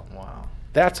out at all. Wow.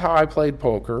 That's how I played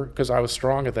poker, because I was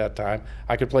strong at that time.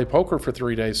 I could play poker for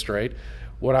 3 days straight.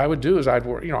 What I would do is I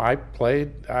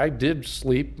did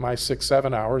sleep my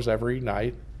 6-7 hours every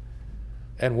night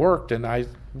and worked.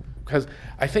 Because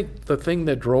I think the thing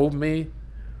that drove me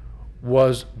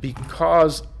was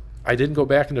because I didn't go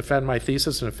back and defend my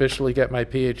thesis and officially get my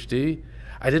PhD.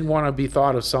 I didn't want to be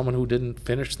thought of someone who didn't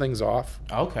finish things off.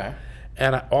 Okay.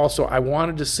 And I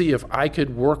wanted to see if I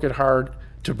could work it hard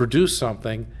to produce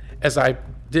something, as I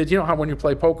did. You know how when you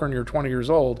play poker and you're 20 years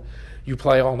old, you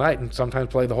play all night and sometimes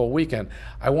play the whole weekend.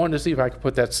 I wanted to see if I could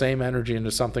put that same energy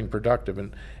into something productive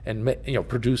and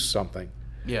produce something.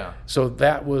 Yeah. So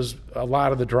that was a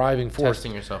lot of the driving force.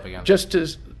 Testing yourself again.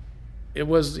 It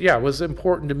was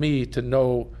important to me to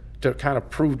know, to kind of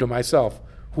prove to myself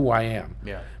who I am.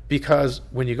 Yeah. Because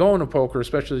when you go into poker,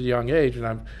 especially at a young age, and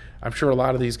I'm sure a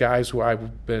lot of these guys who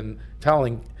I've been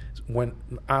telling, when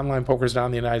online poker's down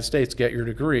in the United States, get your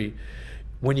degree.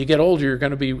 When you get older, you're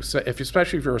going to be,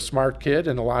 especially if you're a smart kid,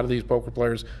 and a lot of these poker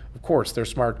players, of course, they're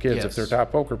smart kids. Yes. If they're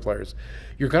top poker players.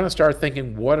 You're going to start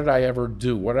thinking, what did I ever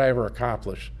do? What did I ever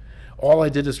accomplish? All I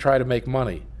did is try to make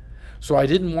money. So I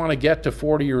didn't want to get to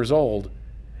 40 years old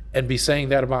and be saying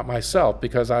that about myself,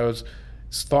 because I was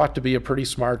thought to be a pretty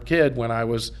smart kid when I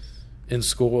was in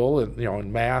school, and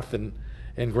in math and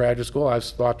in graduate school. I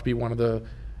was thought to be one of the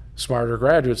smarter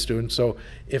graduate students. So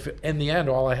if in the end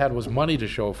all I had was money to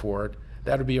show for it,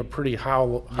 that would be a pretty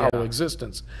hollow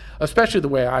existence, especially the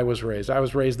way I was raised. I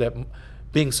was raised that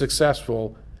being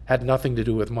successful had nothing to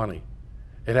do with money.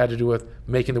 It had to do with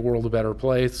making the world a better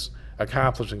place,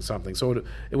 accomplishing something. So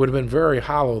it would have been very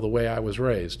hollow the way I was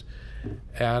raised.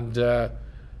 And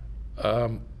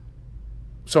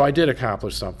so I did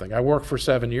accomplish something. I worked for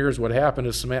 7 years. What happened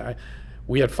is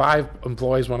we had 5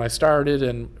 employees when I started,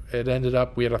 and it ended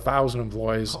up we had 1,000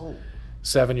 employees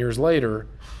 7 years later.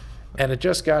 And it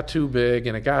just got too big,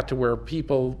 and it got to where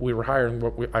we were hiring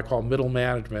what I call middle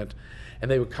management, and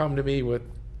they would come to me with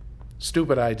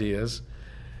stupid ideas,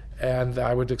 and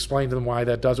I would explain to them why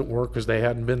that doesn't work, because they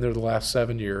hadn't been there the last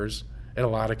 7 years in a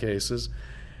lot of cases.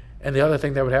 And the other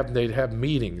thing that would happen, they'd have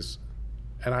meetings,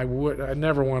 and I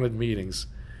never wanted meetings.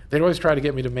 They'd always try to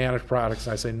get me to manage products,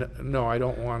 and I say, no, I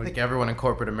don't want to. I think everyone in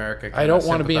corporate America I don't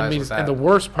want to be in meetings. And the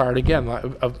worst part, again,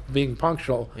 of being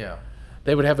punctual,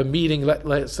 they would have a meeting,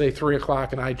 let's say 3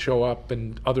 o'clock, and I'd show up,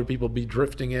 and other people would be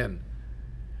drifting in.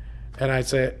 And I'd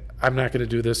say, I'm not going to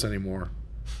do this anymore.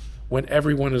 When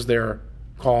everyone is there,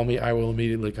 call me, I will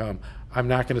immediately come. I'm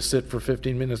not going to sit for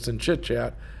 15 minutes and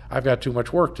chit-chat. I've got too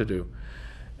much work to do.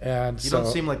 And you don't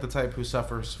seem like the type who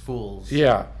suffers fools.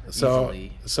 Yeah.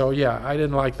 Easily. So yeah, I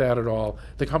didn't like that at all.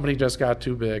 The company just got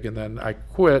too big, and then I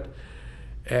quit.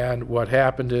 And what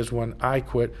happened is when I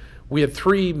quit, we had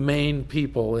three main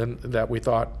people that we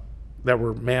thought that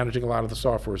were managing a lot of the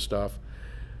software stuff.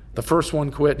 The first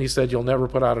one quit, and he said, "You'll never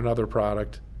put out another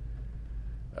product."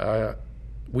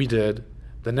 We did.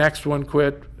 The next one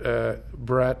quit,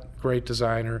 Brett, great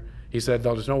designer. He said,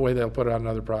 "There's no way they'll put out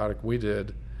another product." We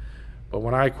did. But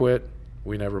when I quit,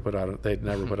 they'd never put out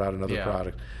another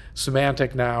product.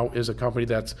 Symantec now is a company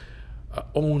that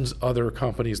owns other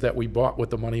companies that we bought with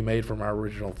the money made from our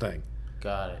original thing.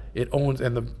 Got it. It owns,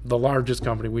 and the largest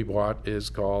company we bought is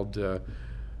called,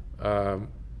 what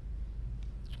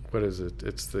is it?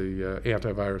 It's the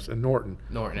antivirus, and Norton.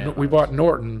 We bought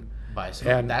Norton. That's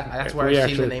where I've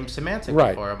seen the name Symantec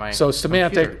before. Right. So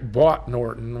Symantec bought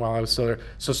Norton while I was still there.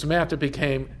 So Symantec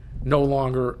became no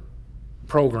longer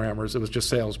programmers. It was just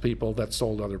salespeople that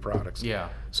sold other products. Yeah.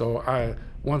 So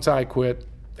once I quit,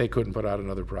 they couldn't put out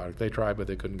another product. They tried, but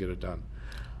they couldn't get it done.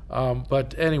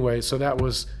 But anyway, so that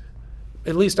was,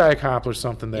 at least I accomplished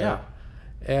something there.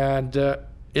 Yeah. And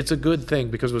it's a good thing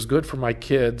because it was good for my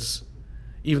kids,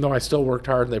 even though I still worked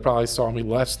hard and they probably saw me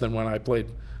less than when I played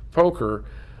poker.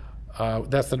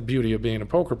 That's the beauty of being a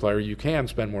poker player. You can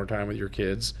spend more time with your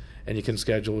kids and you can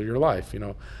schedule your life,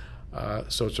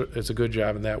 So it's a good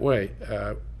job in that way.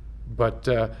 But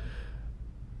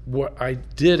what I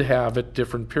did have at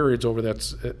different periods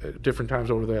different times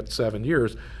over that 7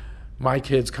 years, my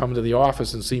kids come to the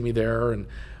office and see me there, and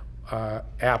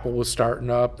Apple was starting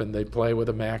up, and they play with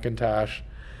a Macintosh,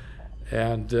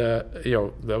 and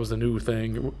that was the new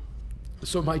thing.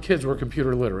 So my kids were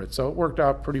computer literate, so it worked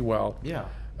out pretty well. Yeah.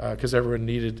 Because everyone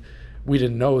we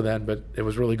didn't know then, but it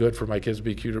was really good for my kids to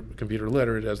be computer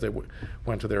literate as they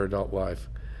went to their adult life.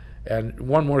 And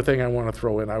one more thing I want to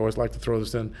throw in, I always like to throw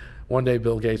this in, one day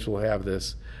Bill Gates will have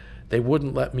this. They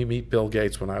wouldn't let me meet Bill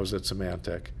Gates when I was at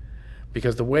Symantec,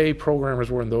 because the way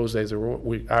programmers were in those days, they were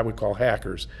what I would call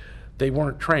hackers. They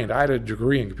weren't trained. I had a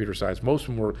degree in computer science. Most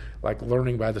of them were like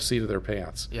learning by the seat of their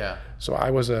pants. Yeah. So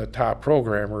I was a top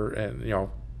programmer and,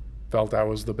 felt I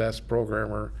was the best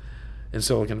programmer in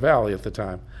Silicon Valley at the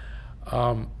time.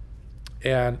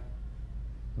 And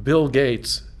Bill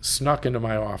Gates snuck into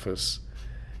my office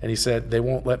and he said, "They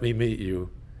won't let me meet you.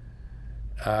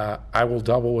 I will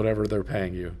double whatever they're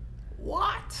paying you."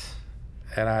 What?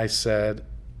 And I said,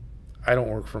 "I don't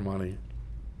work for money.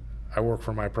 I work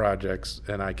for my projects,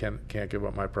 and I can't give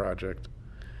up my project."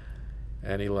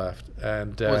 And he left.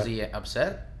 And was he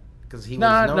upset? Because he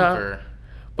was known for...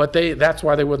 But that's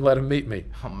why they wouldn't let him meet me.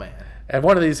 Oh, man. And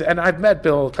and I've met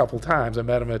Bill a couple times. I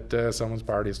met him at someone's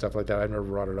party and stuff like that. I've never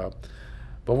brought it up.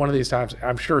 But one of these times,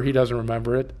 I'm sure he doesn't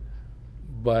remember it,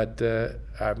 but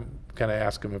I'm going to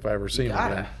ask him if I ever seen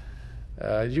him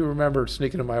again. You remember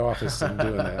sneaking in my office and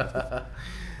doing that.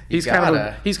 He's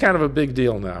kind of a big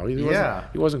deal now.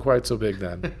 He wasn't quite so big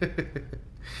then.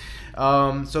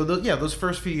 Those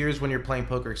first few years when you're playing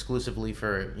poker exclusively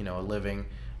for a living,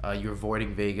 you're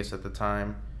avoiding Vegas at the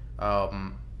time.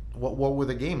 What were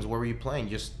the games? Where were you playing?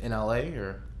 Just in LA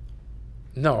or?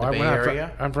 No, Bay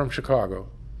Area? I'm from Chicago.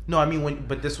 No, I mean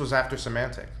but this was after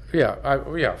Symantec.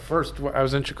 Yeah, First I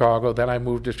was in Chicago, then I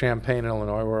moved to Champaign,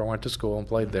 Illinois, where I went to school and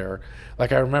played there.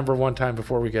 Like I remember one time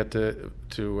before we get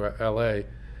to LA,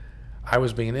 I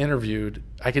was being interviewed.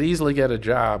 I could easily get a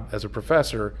job as a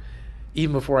professor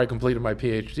even before I completed my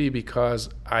PhD because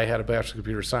I had a Bachelor of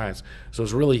Computer Science. So it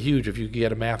was really huge if you could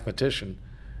get a mathematician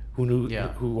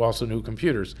who also knew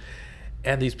computers.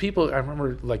 And these people, I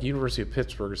remember like University of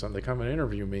Pittsburgh or something, they come and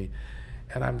interview me,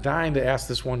 and I'm dying to ask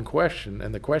this one question,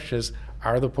 and the question is,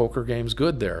 are the poker games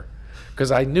good there?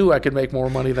 Because I knew I could make more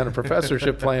money than a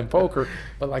professorship playing poker,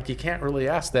 but like you can't really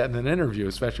ask that in an interview,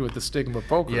 especially with the stigma of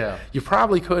poker. Yeah. You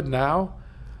probably could now,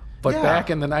 but back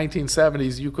in the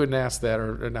 1970s, you couldn't ask that,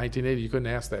 or 1980, you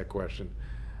couldn't ask that question.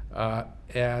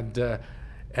 And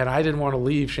I didn't want to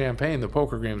leave Champaign. The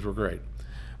poker games were great.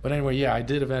 But anyway, I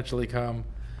did eventually come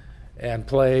and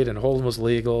played, and Hold'em was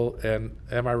legal. And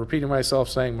am I repeating myself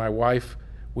saying my wife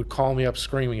would call me up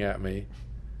screaming at me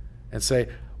and say,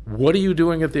 "What are you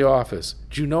doing at the office?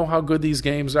 Do you know how good these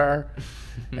games are?"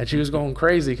 And she was going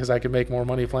crazy because I could make more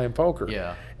money playing poker.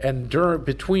 Yeah. And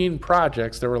between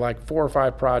projects, there were like 4 or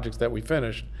 5 projects that we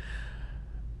finished,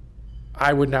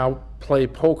 I would now play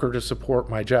poker to support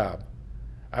my job.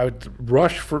 I would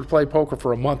rush to play poker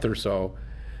for a month or so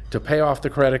to pay off the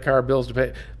credit card bills,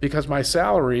 because my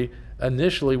salary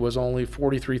initially was only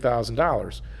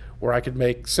 $43,000, where I could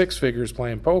make 6 figures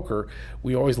playing poker.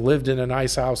 We always lived in a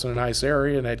nice house in a nice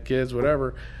area and had kids,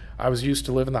 whatever. I was used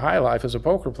to living the high life as a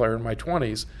poker player in my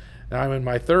 20s. Now I'm in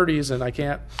my 30s and I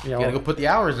can't, You gotta go put the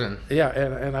hours in. Yeah,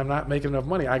 and I'm not making enough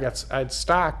money. I had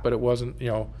stock, but it wasn't,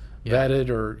 vetted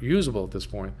or usable at this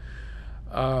point.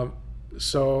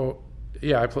 So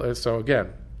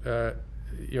again,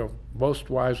 most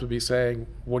wives would be saying,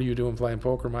 "What are you doing playing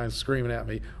poker?" Mine's screaming at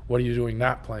me, "What are you doing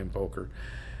not playing poker?"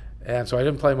 And so I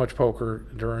didn't play much poker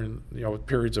during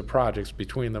periods of projects.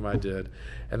 Between them, I did,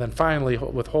 and then finally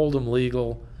with Hold'em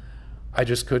legal, I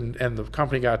just couldn't. And the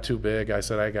company got too big. I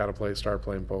said I got to start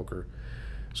playing poker.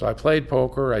 So I played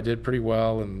poker. I did pretty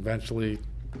well, and eventually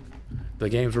the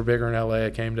games were bigger in LA. I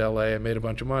came to LA. I made a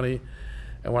bunch of money,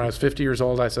 and when I was 50 years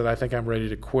old, I said I think I'm ready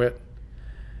to quit.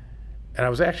 And I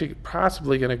was actually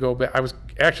possibly going to go back. I was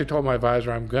actually told my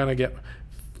advisor I'm going to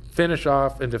finish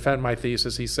off and defend my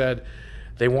thesis. He said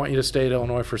they want you to stay at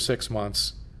Illinois for 6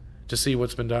 months to see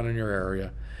what's been done in your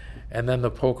area. And then the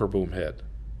poker boom hit.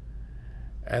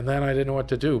 And then I didn't know what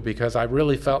to do because I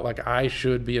really felt like I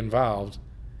should be involved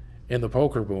in the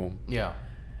poker boom. Yeah.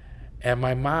 And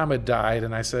my mom had died,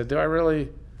 and I said, why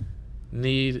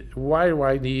do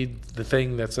I need the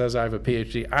thing that says I have a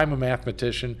PhD? I'm a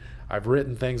mathematician. I've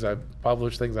written things, I've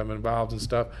published things, I'm involved in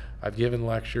stuff, I've given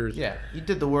lectures. Yeah, you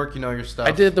did the work, you know your stuff.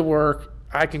 I did the work.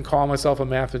 I can call myself a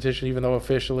mathematician, even though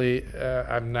officially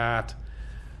I'm not.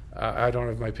 I don't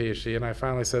have my PhD. And I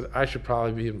finally said, I should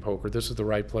probably be in poker. This is the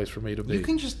right place for me to be. You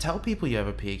can just tell people you have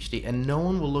a PhD, and no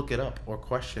one will look it up or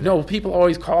question it. No, people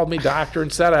always called me doctor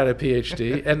and said I had a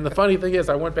PhD. And the funny thing is,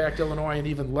 I went back to Illinois and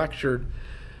even lectured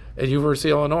at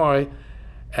University of Illinois.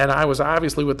 And I was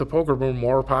obviously with the poker boom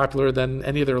more popular than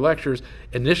any of their lectures.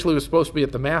 Initially, it was supposed to be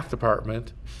at the math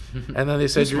department, and then they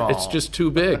said it's just too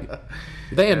big.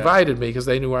 They invited me because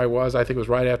they knew I was. I think it was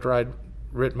right after I'd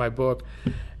written my book,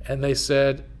 and they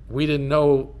said we didn't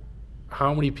know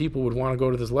how many people would want to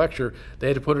go to this lecture. They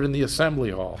had to put it in the assembly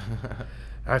hall.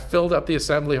 I filled up the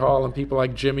assembly hall, and people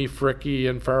like Jimmy Fricke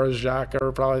and Faraz Jacques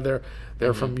are probably there.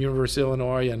 They're from University of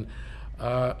Illinois, and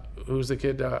who's the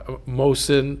kid?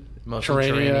 Mosin.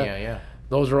 Charania, yeah.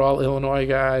 Those are all Illinois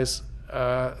guys.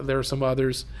 There are some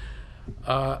others.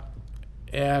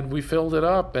 And we filled it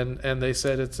up, and they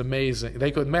said it's amazing.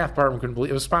 Math department couldn't believe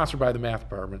it. It was sponsored by the math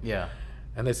department. Yeah.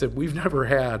 And they said, we've never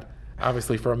had,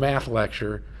 obviously for a math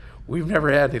lecture, we've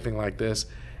never had anything like this.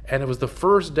 And it was the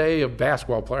first day of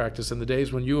basketball practice in the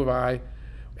days when U of I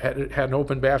had an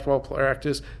open basketball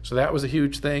practice. So that was a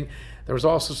huge thing. There was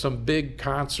also some big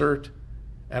concert.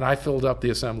 And I filled up the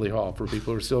assembly hall for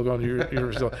people who are still going to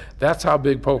university. That's how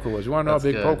big poker was. You want to know how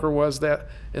big poker was? That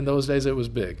in those days it was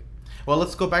big. Well,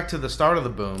 let's go back to the start of the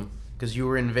boom, because you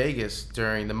were in Vegas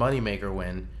during the Moneymaker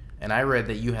win, and I read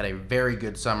that you had a very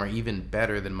good summer, even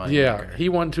better than Moneymaker. Yeah, he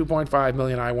won $2.5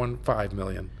 million. I won $5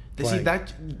 million. See,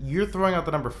 that you're throwing out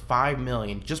the number $5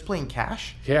 million just playing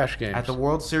cash? Cash games at the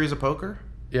World Series of Poker.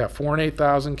 Yeah, $4,000 and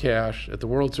 $8,000 cash at the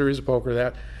World Series of Poker.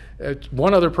 That.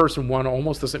 One other person won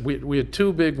almost the same. We had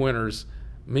two big winners,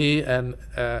 me and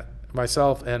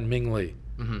myself and Ming Lee.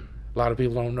 Mm-hmm. A lot of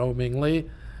people don't know Ming Lee,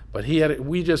 but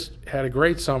we just had a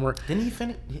great summer. Didn't he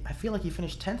finish? I feel like he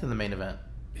finished 10th in the main event.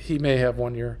 He may have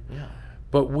one year. Yeah.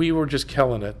 But we were just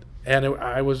killing it. And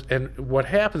and what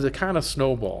happens, it kind of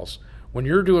snowballs. When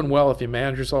you're doing well, if you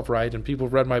manage yourself right, and people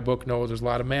who've read my book know there's a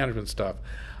lot of management stuff.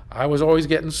 I was always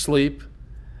getting sleep.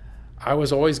 I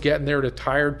was always getting there to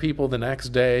tired people the next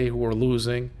day who were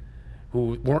losing,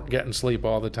 who weren't getting sleep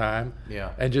all the time,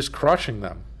 and just crushing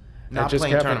them. Not just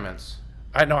playing tournaments.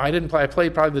 I didn't play. I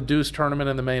played probably the Deuce tournament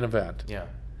in the main event. Yeah.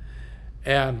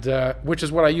 And which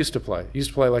is what I used to play. I used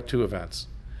to play like 2 events.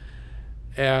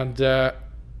 And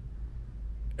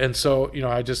so,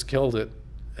 I just killed it.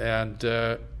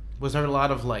 And was there a lot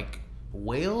of like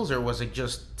whales, or was it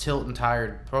just tilt and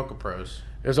tired poker pros?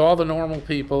 There's all the normal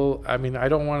people. I mean, I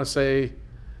don't want to say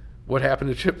what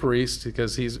happened to Chip Reese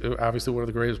because he's obviously one of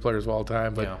the greatest players of all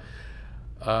time, but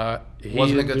it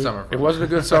wasn't a good summer for him. It wasn't a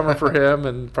good summer for him,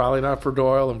 and probably not for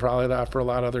Doyle, and probably not for a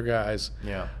lot of other guys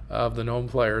of the known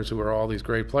players who are all these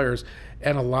great players.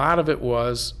 And a lot of it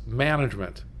was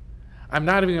management. I'm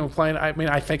not even playing. I mean,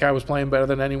 I think I was playing better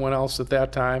than anyone else at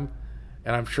that time,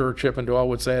 and I'm sure Chip and Doyle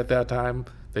would say at that time,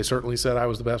 they certainly said I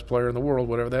was the best player in the world,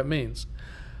 whatever that means.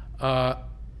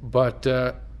 But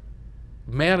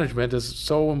management is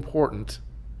so important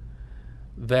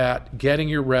that getting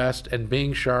your rest and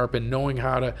being sharp and knowing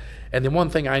how to. And the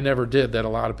one thing I never did that a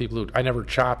lot of people do, I never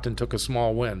chopped and took a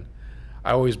small win.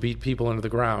 I always beat people into the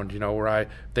ground, where if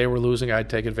they were losing, I'd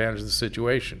take advantage of the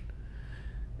situation.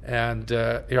 And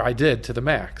I did to the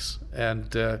max. And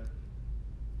well,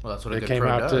 that's what a good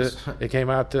pro does. It came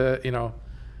out to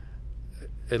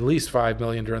at least $5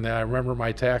 million during that. I remember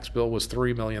my tax bill was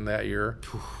 $3 million that year.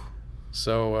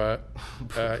 So,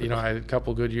 you know, I had a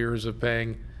couple good years of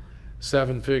paying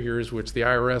 7 figures, which the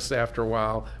IRS, after a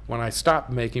while, when I stopped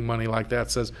making money like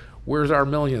that, says, "Where's our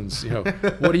millions? You know,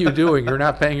 what are you doing? You're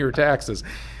not paying your taxes."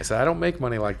 I said, "I don't make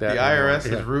money like that The anymore." IRS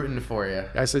is rooting for you.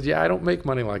 I said, "Yeah, I don't make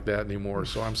money like that anymore,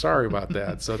 so I'm sorry about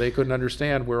that." So they couldn't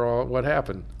understand what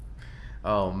happened.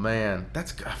 Oh man,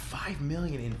 that's $5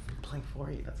 million in playing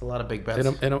 4-8. That's a lot of big bets.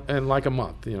 In like a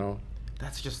month, you know.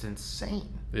 That's just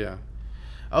insane. Yeah.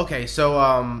 Okay, so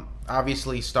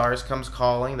obviously Stars comes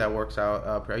calling. That works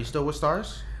out. Are you still with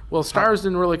Stars? Well, Stars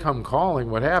didn't really come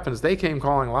calling. What happens? They came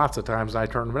calling lots of times, and I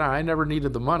turned them down. I never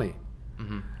needed the money.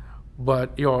 Mm-hmm.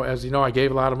 But you know, as you know, I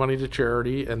gave a lot of money to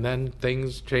charity, and then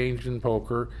things changed in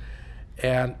poker,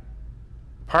 and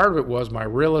part of it was my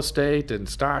real estate and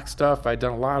stock stuff. I'd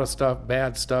done a lot of stuff,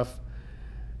 bad stuff.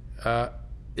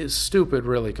 It's stupid,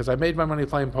 really, because I made my money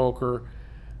playing poker.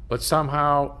 But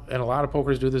somehow, and a lot of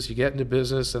pokers do this, you get into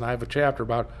business, and I have a chapter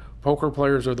about poker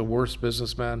players are the worst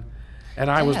businessmen. And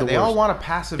I was the worst. They all want a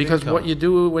passive because income. what you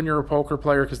do when you're a poker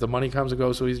player, because the money comes and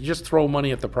goes, so you just throw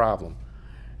money at the problem.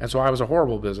 And so I was a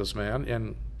horrible businessman,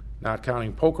 and not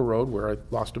counting Poker Road, where I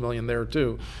lost $1 million there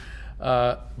too.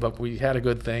 But we had a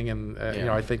good thing, and you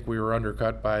know, I think we were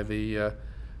undercut by the you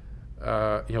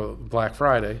know, Black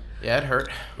Friday. Yeah, it hurt.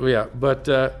 Yeah, but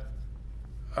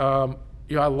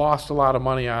you know, I lost a lot of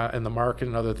money in the market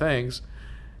and other things,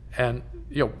 and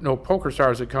you know, no poker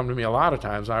stars had come to me a lot of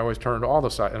times. I always turned all the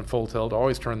sides and full tilt,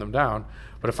 always turned them down.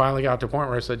 But it finally got to a point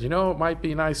where I said, you know, it might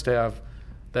be nice to have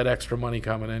that extra money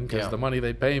coming in, because the money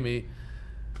they pay me,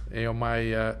 you know,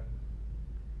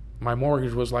 my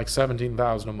mortgage was like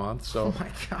 $17,000 a month. So, oh my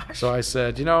gosh. So I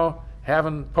said, you know,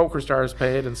 having poker stars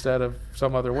paid instead of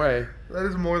some other way. That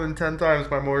is more than 10 times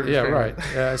my mortgage Yeah, payment. right.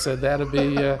 Yeah, I said that'd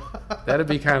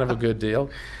be kind of a good deal.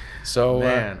 So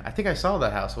man, I think I saw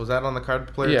that house. Was that on the Card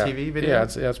Player TV video?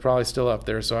 Yeah, it's probably still up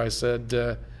there. So I said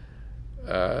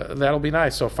that'll be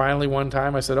nice. So finally one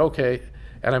time I said okay,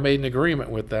 and I made an agreement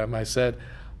with them. I said,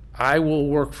 I will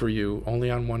work for you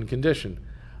only on one condition.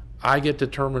 I get to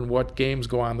determine what games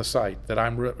go on the site, that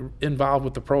I'm involved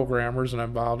with the programmers and I'm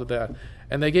involved with that.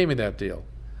 And they gave me that deal.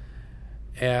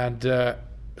 And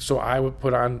so I would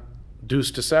put on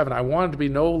deuce to 7. I wanted to be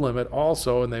no limit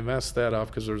also, and they messed that up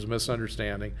because there was a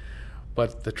misunderstanding.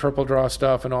 But the triple draw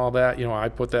stuff and all that, you know, I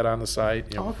put that on the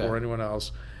site, you know, before anyone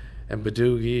else. And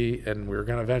Badoogie, and we were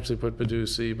going to eventually put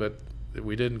Badusi, but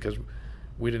we didn't because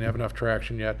we didn't have enough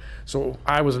traction yet. So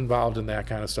I was involved in that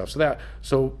kind of stuff.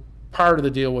 So part of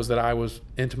the deal was that I was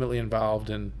intimately involved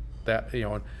in that, you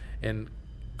know, in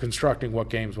constructing what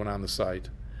games went on the site.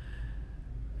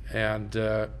 And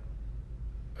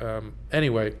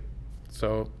anyway,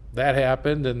 so that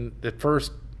happened, and at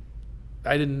first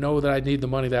I didn't know that I'd need the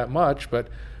money that much, but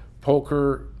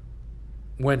poker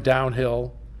went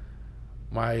downhill.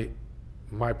 My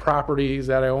properties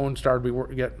that I owned started to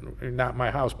be not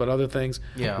my house, but other things,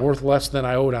 worth less than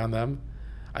I owed on them.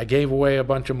 I gave away a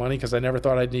bunch of money because I never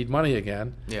thought I'd need money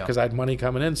again, because I had money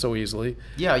coming in so easily.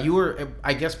 Yeah, you were,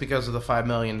 I guess because of the $5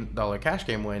 million cash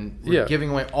game win, giving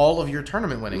away all of your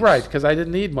tournament winnings. Right, because I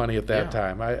didn't need money at that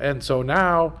time. And so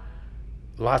now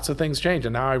lots of things change,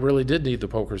 and now I really did need the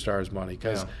Poker Stars money,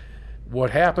 because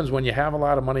what happens when you have a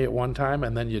lot of money at one time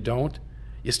and then you don't,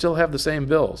 you still have the same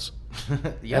bills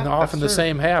and often the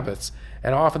same habits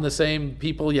and often the same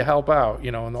people you help out,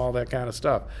 you know, and all that kind of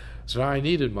stuff. So now I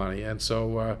needed money, and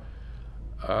so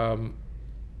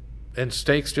and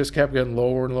stakes just kept getting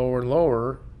lower and lower and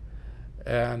lower,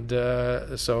 and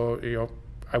so, you know,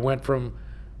 I went from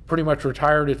pretty much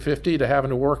retired at 50 to having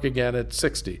to work again at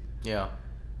 60. Yeah.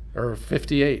 Or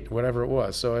 58, whatever it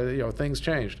was. So, you know, things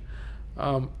changed.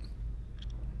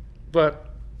 But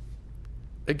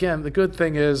again, the good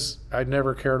thing is I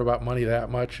never cared about money that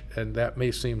much, and that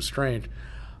may seem strange.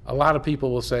 A lot of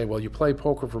people will say, well, you play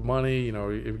poker for money, you know,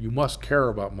 you must care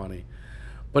about money.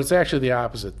 But it's actually the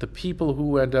opposite. The people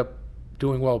who end up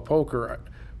doing well at poker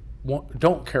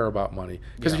don't care about money.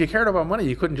 Because if you cared about money,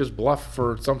 you couldn't just bluff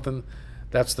for something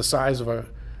that's the size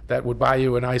of that would buy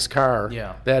you a nice car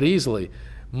that easily.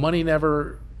 Money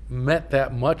never meant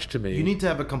that much to me. You need to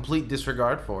have a complete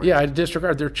disregard for it. Yeah, I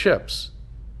disregard. They're chips.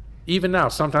 Even now,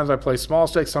 sometimes I play small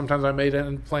stakes, sometimes I made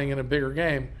it playing in a bigger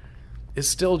game. It's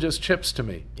still just chips to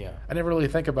me. Yeah. I never really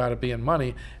think about it being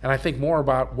money, and I think more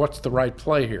about what's the right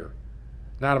play here,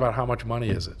 not about how much money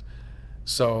is it.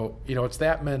 So, you know, it's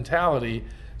that mentality.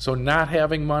 So not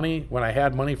having money when I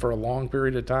had money for a long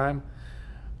period of time,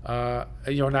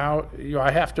 you know, now, you know,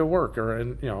 I have to work,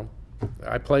 and you know,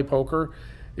 I play poker.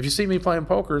 If you see me playing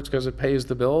poker, it's because it pays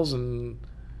the bills and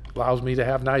allows me to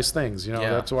have nice things. You know,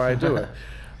 that's why I do it.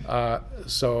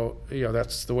 So, you know,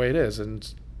 that's the way it is.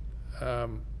 And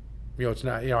It's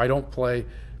not, I don't play.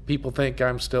 People think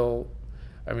I'm still,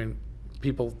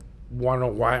 people want to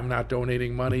know why I'm not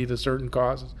donating money to certain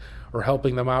causes or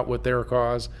helping them out with their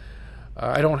cause.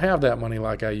 I don't have that money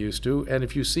like I used to. And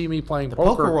if you see me playing poker.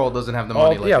 The poker world doesn't have the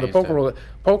money like the poker world.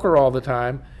 Poker all the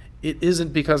time. It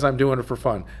isn't because I'm doing it for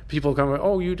fun. People come,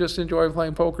 oh, you just enjoy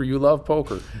playing poker. You love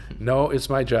poker. No, it's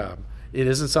my job. It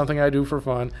isn't something I do for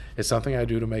fun. It's something I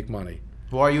do to make money.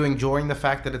 Well, are you enjoying the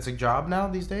fact that it's a job now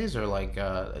these days? Or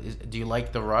do you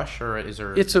like the rush, or is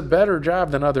there... It's a better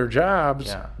job than other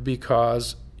jobs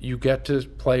because you get to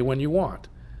play when you want.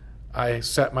 I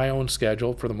set my own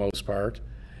schedule for the most part,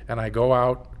 and I go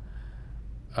out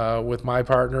with my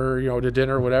partner, to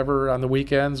dinner, whatever. On the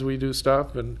weekends we do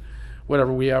stuff, and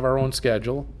whatever, we have our own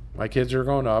schedule. My kids are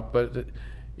grown up, but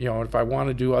if I want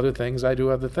to do other things, I do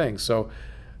other things. So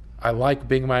I like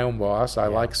being my own boss. I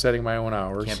like setting my own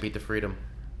hours. Can't beat the freedom.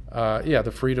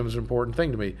 The freedom is an important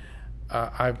thing to me.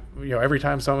 Every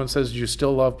time someone says, "Do you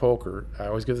still love poker?" I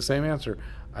always give the same answer.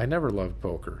 I never loved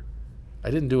poker. I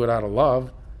didn't do it out of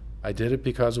love. I did it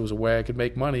because it was a way I could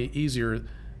make money easier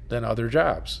than other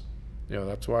jobs.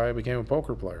 That's why I became a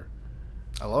poker player.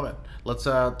 I love it. Let's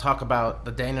talk about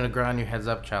the Daniel Negreanu Heads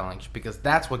Up Challenge, because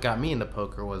that's what got me into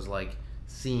poker, was like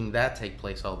seeing that take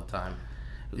place all the time.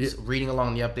 Reading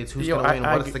along the updates, who's going to win,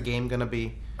 what is the game going to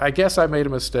be? I guess I made a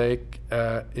mistake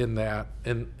in that,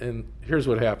 and here's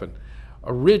what happened.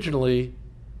 Originally,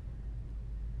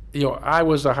 I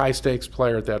was a high-stakes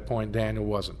player at that point. Daniel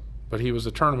wasn't, but he was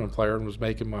a tournament player and was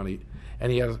making money,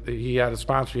 and he had a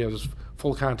sponsor. He had his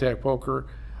Full Contact Poker.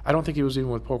 I don't think he was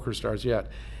even with Poker Stars yet.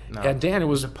 No. And Daniel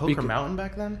was it Poker Mountain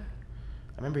back then?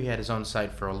 I remember he had his own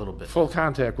site for a little bit. Full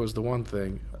Contact was the one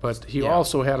thing, but he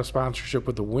also had a sponsorship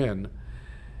with the Win.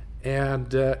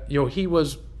 And, he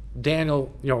was,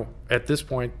 Daniel, at this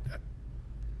point,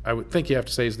 I would think you have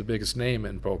to say he's the biggest name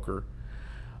in poker.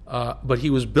 But he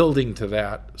was building to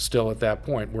that still at that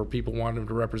point, where people wanted him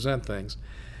to represent things.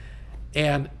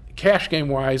 And cash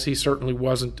game-wise, he certainly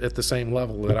wasn't at the same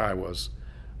level that I was.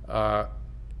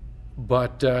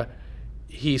 But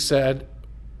he said,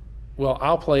 well,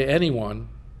 I'll play anyone,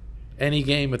 any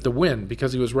game at the Win,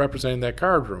 because he was representing that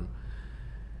card room.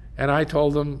 And I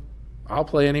told him, I'll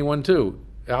play anyone too.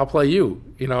 I'll play you,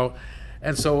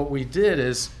 And so what we did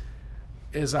is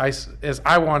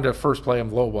I wanted to first play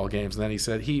him lowball games, and then he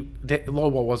said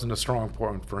lowball wasn't a strong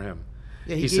point for him.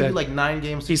 Yeah, he gave you like 9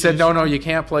 games. He said, no, you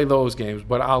can't play those games,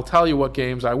 but I'll tell you what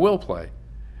games I will play.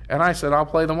 And I said, I'll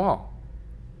play them all.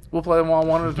 We'll play them all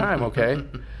one at a time, okay?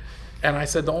 And I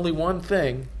said, the only one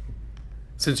thing,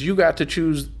 since you got to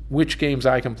choose which games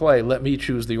I can play, let me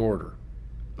choose the order.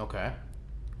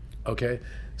 Okay?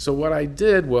 So what I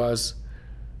did was,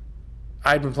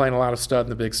 I'd been playing a lot of stud in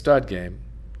the big stud game.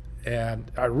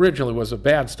 And I originally was a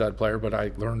bad stud player, but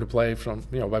I learned to play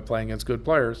by playing against good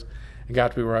players, and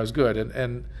got to be where I was good.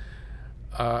 And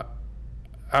I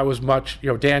was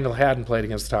Daniel hadn't played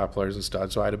against the top players in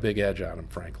stud, so I had a big edge on him,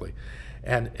 frankly.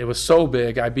 And it was so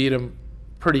big, I beat him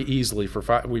pretty easily.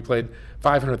 We played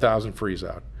 500,000 freeze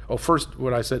out. Oh, first,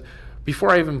 what I said, before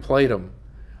I even played him,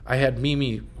 I had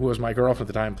Mimi, who was my girlfriend at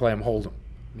the time, play him Hold'em.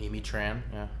 Mimi Tran,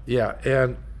 yeah. Yeah,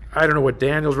 and I don't know what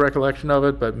Daniel's recollection of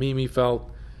it, but Mimi felt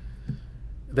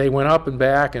they went up and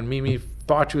back, and Mimi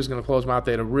thought she was going to close them out.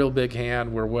 They had a real big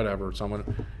hand where whatever,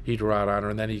 he drew out on her,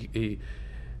 and then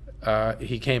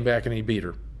he came back and he beat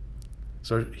her.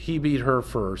 So he beat her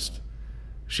first.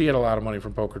 She had a lot of money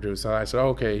from poker too, so I said,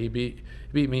 okay, he beat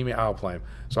Mimi, I'll play him.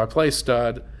 So I play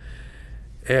stud,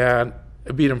 and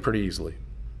I beat him pretty easily.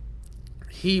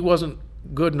 He wasn't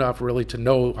good enough really to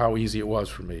know how easy it was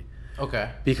for me.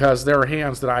 Okay. Because there are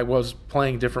hands that I was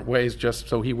playing different ways just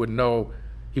so he would know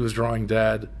he was drawing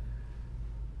dead.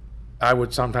 I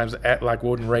would sometimes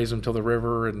wouldn't raise him till the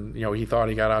river, and he thought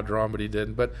he got outdrawn, but he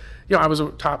didn't. But I was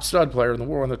a top stud player in the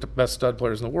world, one of the best stud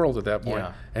players in the world at that point,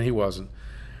 and he wasn't.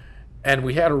 And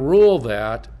we had a rule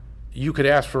that you could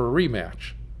ask for a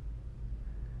rematch.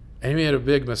 And he made a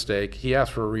big mistake. He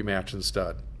asked for a rematch in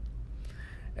stud.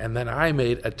 And then I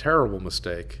made a terrible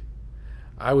mistake.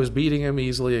 I was beating him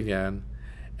easily again,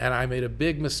 and I made a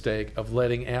big mistake of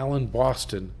letting Alan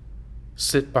Boston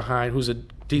sit behind, who's a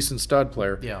decent stud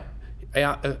player. Yeah.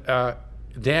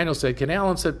 Daniel said, can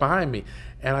Alan sit behind me?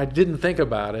 And I didn't think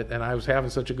about it, and I was having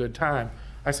such a good time.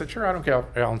 I said, sure, I don't care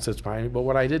if Alan sits behind me. But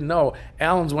what I didn't know,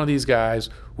 Alan's one of these guys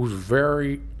who's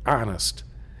very honest.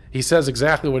 He says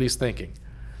exactly what he's thinking.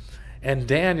 And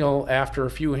Daniel, after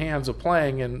a few hands of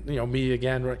playing, and me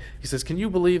again, he says, can you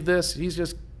believe this? He's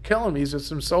just killing me.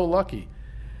 I'm so lucky.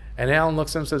 And Alan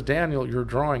looks at him and says, Daniel, you're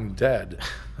drawing dead.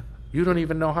 You don't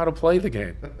even know how to play the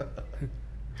game.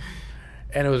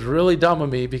 And it was really dumb of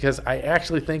me because I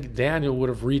actually think Daniel would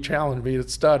have re-challenged me at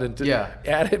stud and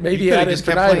add it, maybe add it just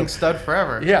kept playing stud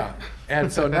forever. Yeah.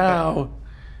 And so now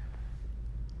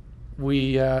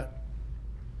we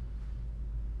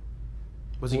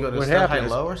was he going to stud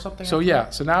high-low or something? So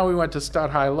so now we went to stud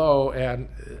high-low, and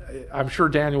I'm sure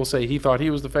Daniel will say he thought he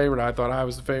was the favorite, I thought I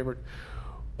was the favorite.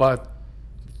 But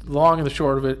long and the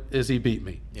short of it is he beat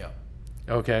me. Yeah.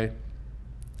 Okay.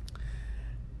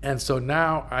 And so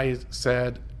now I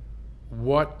said,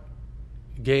 what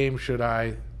game should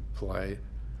I play?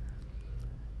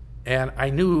 And I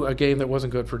knew a game that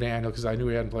wasn't good for Daniel because I knew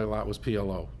he hadn't played a lot was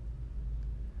PLO.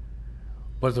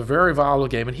 But it's a very volatile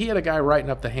game. And he had a guy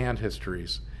writing up the hand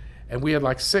histories. And we had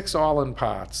like 6 all-in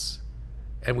pots.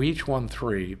 And we each won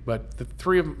 3. But the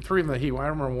three of them that I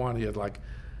remember one, he had like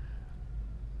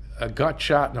a gut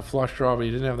shot and a flush draw, but he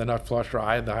didn't have the nut flush draw.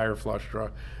 I had the higher flush draw.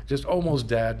 Just almost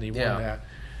dead, and he won that.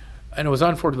 And it was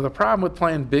unfortunate. The problem with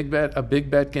playing a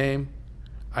big bet game,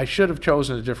 I should have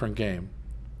chosen a different game.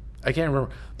 I can't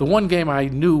remember. The one game I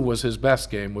knew was his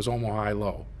best game was Omaha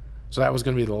High-Low. So that was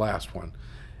going to be the last one.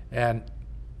 And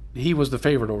he was the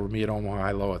favorite over me at Omaha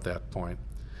High-Low at that point.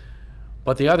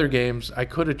 But the other games, I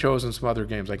could have chosen some other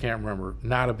games. I can't remember.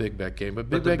 Not a big bet game. But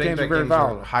big bet games are very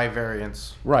volatile. High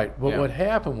variance. Right. But what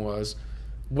happened was,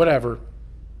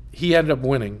 he ended up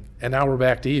winning, and now we're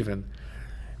back to even.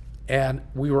 And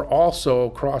we were also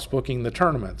cross-booking the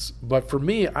tournaments. But for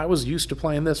me, I was used to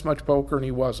playing this much poker, and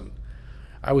he wasn't.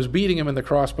 I was beating him in the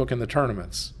cross-book in the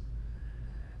tournaments.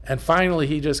 And finally,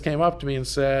 he just came up to me and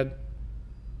said,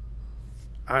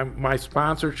 my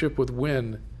sponsorship with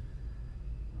Win,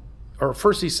 or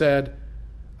first he said,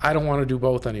 I don't want to do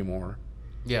both anymore.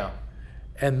 Yeah.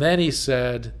 And then he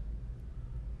said,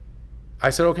 I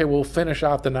said, okay, we'll finish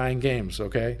out the 9 games,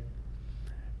 okay?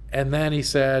 And then he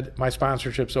said, my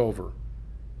sponsorship's over.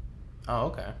 Oh,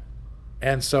 okay.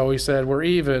 And so he said, we're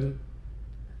even.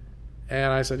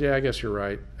 And I said, yeah, I guess you're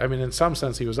right. I mean, in some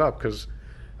sense, he was up because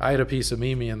I had a piece of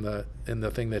Mimi in the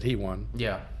thing that he won.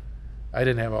 Yeah. I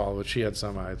didn't have all of it. She had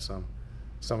some, I had some.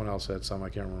 Someone else had some, I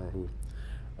can't remember who.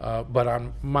 But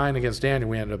on mine against Daniel,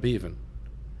 we ended up even.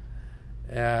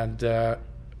 And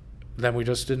then we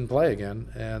just didn't play again,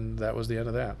 and that was the end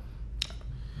of that.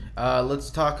 Let's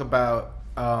talk about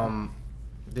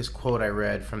this quote I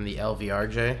read from the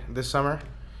LVRJ this summer.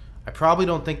 I probably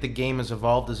don't think the game has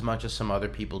evolved as much as some other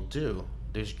people do.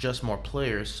 There's just more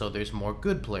players, so there's more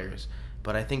good players.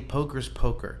 But I think poker's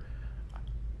poker.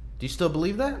 Do you still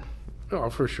believe that? Oh,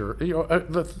 for sure. You know,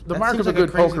 the mark seems of a like good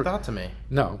a crazy poker thought to me.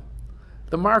 No,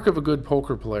 the mark of a good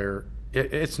poker player.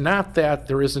 It's not that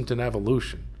there isn't an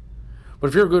evolution, but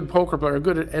if you're a good poker player,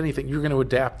 good at anything, you're going to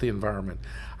adapt the environment.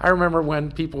 I remember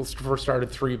when people first started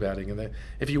 3-betting, and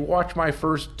if you watch my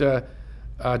first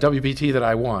WPT that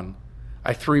I won,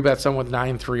 I 3-bet someone with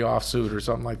 9-3 offsuit or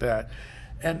something like that.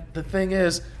 And the thing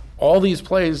is, all these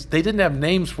plays, they didn't have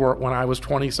names for it when I was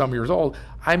 20-some years old.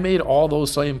 I made all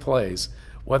those same plays,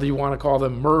 whether you want to call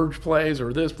them merge plays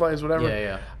or this plays, whatever.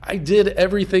 Yeah. I did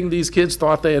everything these kids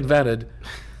thought they invented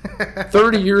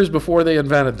 30 years before they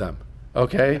invented them,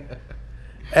 okay?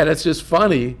 And it's just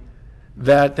funny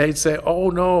that they'd say,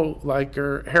 oh, no, like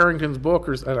Harrington's book,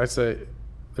 and I say,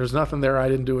 there's nothing there I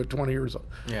didn't do at 20 years old.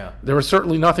 Yeah. There was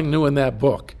certainly nothing new in that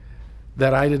book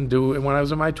that I didn't do when I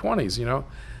was in my 20s, you know?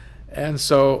 And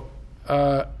so,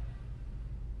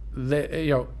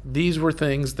 these were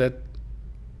things that,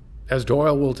 as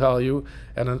Doyle will tell you,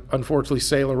 and unfortunately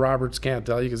Sailor Roberts can't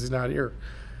tell you because he's not here,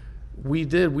 we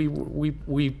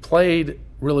played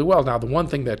really well. Now, the one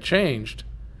thing that changed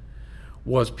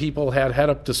was people had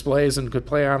head-up displays and could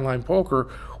play online poker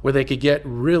where they could get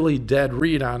really dead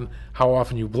read on how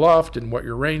often you bluffed and what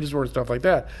your ranges were and stuff like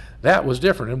that. That was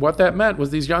different. And what that meant was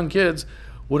these young kids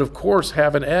would, of course,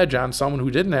 have an edge on someone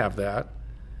who didn't have that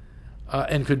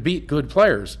and could beat good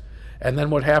players. And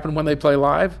then what happened when they play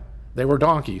live? They were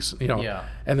donkeys, you know. Yeah.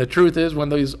 And the truth is, when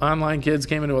these online kids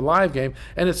came into a live game,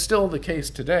 and it's still the case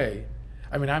today,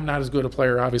 I mean, I'm not as good a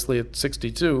player, obviously, at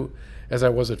 62 as I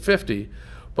was at 50,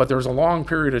 but there was a long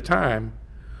period of time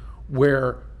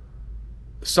where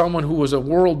someone who was a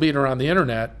world beater on the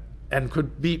internet and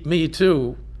could beat me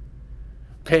too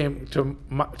came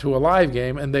to a live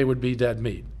game, and they would be dead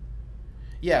meat.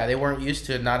 Yeah, they weren't used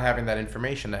to not having that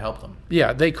information to help them.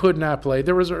 Yeah, they could not play.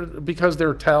 There was because there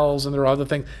are tells and there are other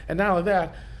things. And not only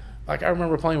that, like I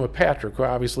remember playing with Patrick, who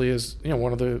obviously is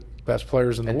one of the best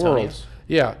players in the world.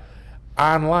 Yeah,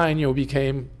 online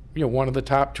became one of the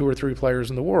top 2 or 3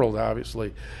 players in the world.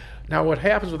 Obviously, now what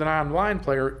happens with an online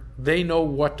player? They know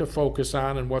what to focus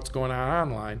on and what's going on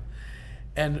online.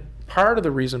 And part of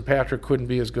the reason Patrick couldn't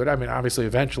be as good, I mean, obviously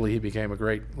eventually he became a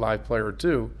great live player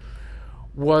too,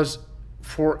 was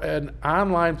for an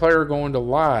online player going to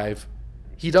live,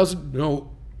 he doesn't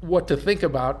know what to think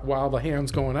about while the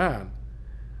hand's going on,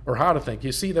 or how to think.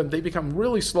 You see them, they become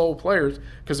really slow players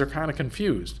because they're kind of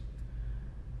confused.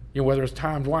 You know, whether it's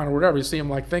timed one or whatever, you see them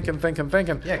like thinking.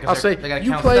 Yeah, I'll say, they gotta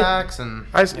count stacks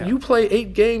and you play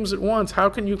 8 games at once. How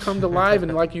can you come to live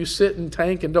and like you sit and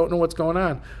tank and don't know what's going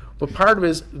on? But part of it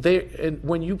is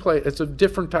when you play, it's a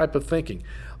different type of thinking.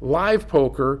 Live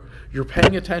poker, you're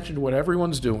paying attention to what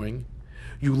everyone's doing.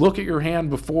 You look at your hand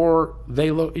before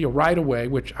they look, right away,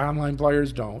 which online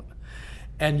players don't.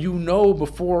 And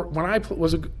before, when I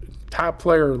was a top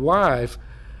player live,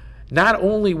 not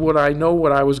only would I know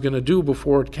what I was going to do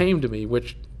before it came to me,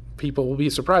 which people will be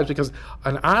surprised because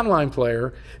an online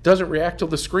player doesn't react till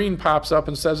the screen pops up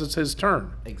and says it's his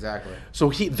turn. Exactly. So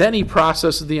he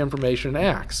processes the information and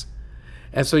acts.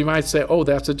 And so you might say, oh,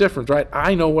 that's a difference, right?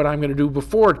 I know what I'm going to do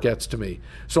before it gets to me.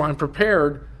 So I'm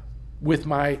prepared with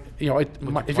my,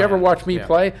 if you ever watch me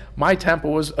play, my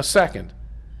tempo is a second.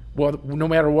 Well, no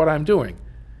matter what I'm doing.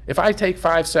 If I take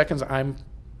 5 seconds, I'm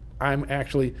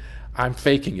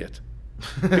faking it.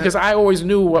 Because I always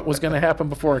knew what was going to happen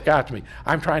before it got to me.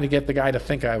 I'm trying to get the guy to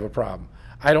think I have a problem.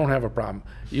 I don't have a problem.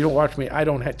 You don't watch me, I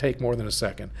don't take more than a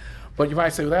second. But you might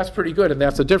say, well, that's pretty good, and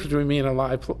that's the difference between me and a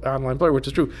live online player, which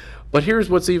is true. But here's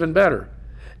what's even better.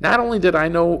 Not only did I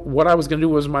know what I was going to do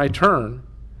was my turn,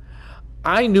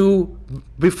 I knew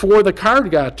before the card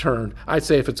got turned. I'd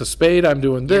say if it's a spade, I'm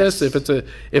doing this. Yes.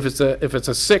 If it's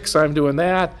a 6, I'm doing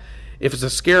that. If it's a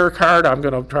scare card, I'm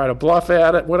going to try to bluff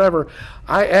at it, whatever.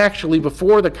 I actually,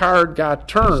 before the card got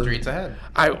turned, streets ahead.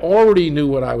 I already knew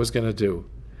what I was going to do.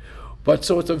 But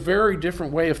so it's a very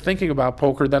different way of thinking about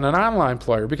poker than an online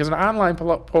player, because in online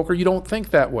poker, you don't think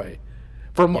that way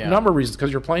for a number of reasons,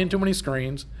 because you're playing too many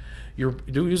screens, you're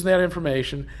using that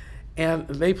information, and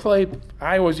they play,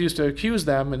 I always used to accuse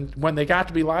them, and when they got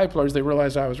to be live players, they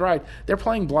realized I was right. They're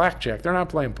playing blackjack. They're not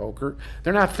playing poker.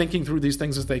 They're not thinking through these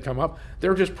things as they come up.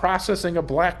 They're just processing a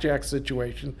blackjack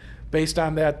situation based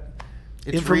on that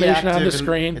information on the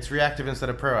screen. It's reactive instead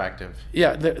of proactive.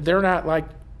 Yeah, they're not like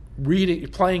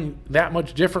playing that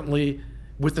much differently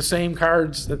with the same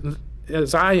cards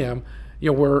as I am,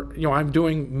 where I'm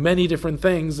doing many different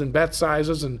things and bet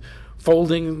sizes and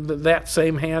folding that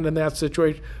same hand in that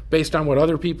situation based on what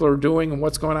other people are doing and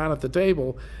what's going on at the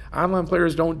table. Online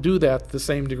players don't do that to the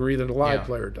same degree that a live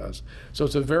player does. So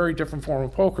it's a very different form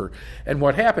of poker. And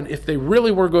what happened, if they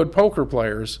really were good poker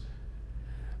players,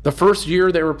 the first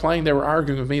year they were playing, they were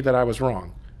arguing with me that I was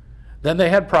wrong. Then they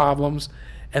had problems,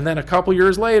 and then a couple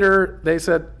years later, they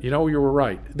said, you were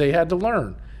right. They had to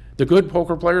learn. The good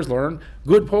poker players learn.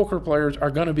 Good poker players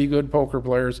are going to be good poker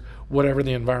players, whatever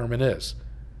the environment is.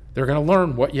 They're going to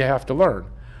learn what you have to learn.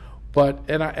 But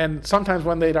and sometimes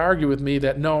when they'd argue with me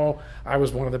that, no, I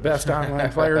was one of the best online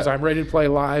players, I'm ready to play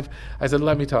live, I said,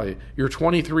 let me tell you, you're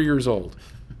 23 years old.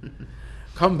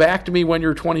 Come back to me when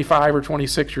you're 25 or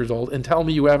 26 years old and tell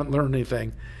me you haven't learned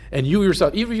anything. And you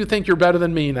yourself, even if you think you're better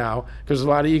than me now, because there's a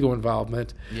lot of ego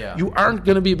involvement, you aren't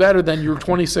going to be better than your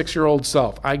 26-year-old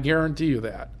self. I guarantee you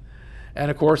that. And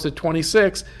of course, at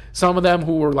 26, some of them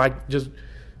who were like just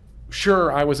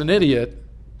sure I was an idiot,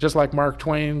 just like Mark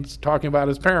Twain's talking about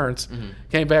his parents,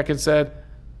 came back and said,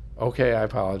 okay, I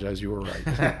apologize, you were right.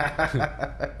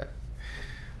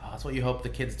 That's what you hope the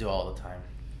kids do all the time.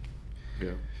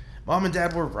 Yeah. Mom and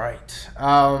Dad were right.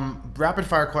 Rapid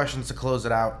fire questions to close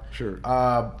it out. Sure.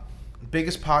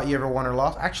 Biggest pot you ever won or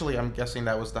lost? Actually, I'm guessing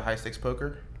that was the high stakes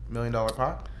poker, $1 million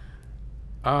pot.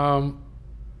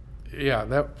 Yeah,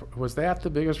 that was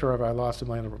the biggest, or have I lost $1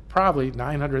 million? Probably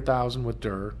 $900,000 with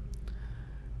Durr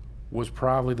was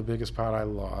probably the biggest pot I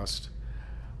lost.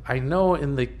 I know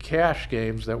in the cash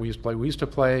games that we used to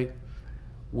play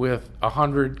with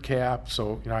 100 cap,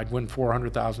 so I'd win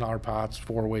 $400,000 pots,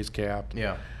 4 ways capped.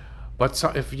 Yeah. But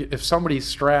if somebody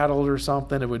straddled or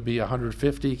something, it would be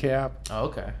 150 cap. Oh,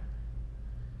 okay.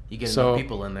 You get enough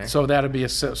people in there. So that'd be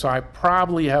so I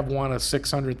probably have won a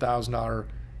 $600,000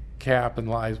 cap in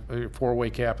live, 4-way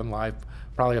cap in live,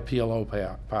 probably a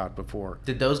PLO pot before.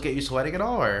 Did those get you sweating at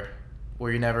all, or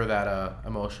were you never that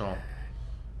emotional?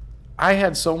 I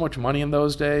had so much money in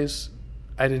those days,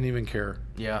 I didn't even care.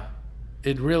 Yeah.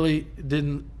 It really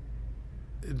didn't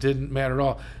matter at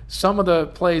all. Some of the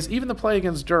plays, even the play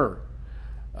against Durr,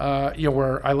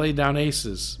 where I laid down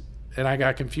aces and I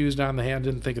got confused on the hand,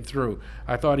 didn't think it through.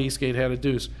 I thought Eastgate had a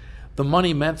deuce. The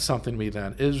money meant something to me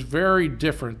then. It is very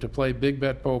different to play big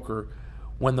bet poker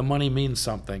when the money means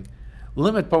something.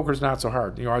 Limit poker is not so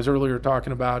hard. I was earlier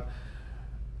talking about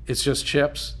it's just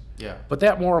chips. Yeah. But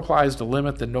that more applies to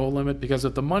limit than no limit, because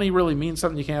if the money really means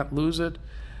something, you can't lose it.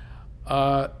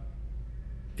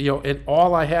 and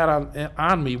all I had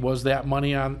on me was that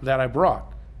money that I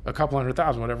brought, a couple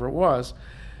 $100,000, whatever it was.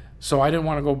 So I didn't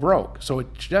want to go broke. So it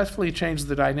definitely changed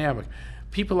the dynamic.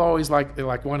 People always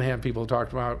like one hand people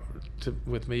talked about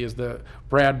with me is the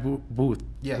Brad Booth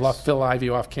left Phil Ivey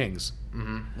off Kings.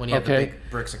 Mm-hmm. When he had the big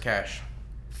bricks of cash.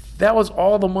 That was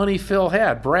all the money Phil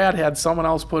had. Brad had someone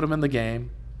else put him in the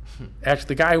game. Actually,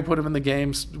 the guy who put him in the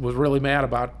game was really mad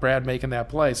about Brad making that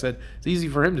play. Said it's easy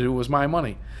for him to do. It was my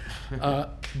money.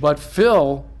 But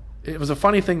Phil, it was a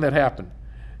funny thing that happened.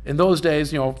 In those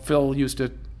days, Phil used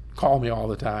to call me all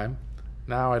the time.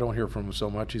 Now I don't hear from him so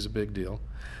much. He's a big deal.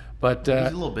 But he's a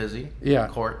little busy. Yeah.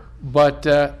 In court.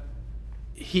 But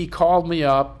he called me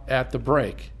up at the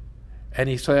break, and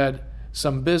he said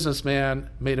some businessman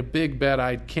made a big bet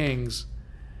I had Kings,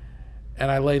 and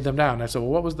I laid them down. And I said,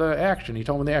 well, what was the action? He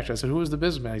told me the action. I said, who was the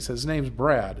businessman? He said, his name's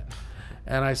Brad.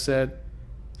 And I said,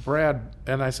 Brad,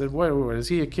 and I said, wait, is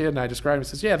he a kid? And I described him. He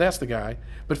says, yeah, that's the guy.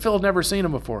 But Phil had never seen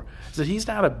him before. I said, he's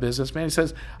not a businessman. He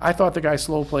says, I thought the guy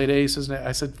slow played aces. And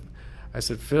I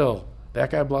said, Phil,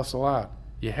 that guy bluffs a lot.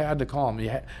 You had to call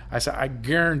him. I said, I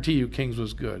guarantee you Kings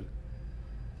was good.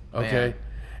 Okay? Man.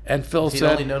 And Phil said... He'd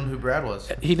only known who Brad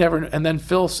was. He never... And then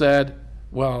Phil said,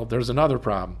 well, there's another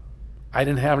problem. I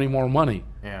didn't have any more money.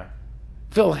 Yeah.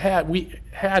 We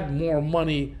had more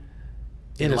money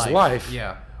in his life.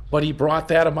 Yeah. But he brought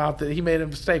that amount that he made a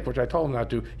mistake, which I told him not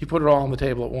to. He put it all on the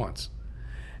table at once.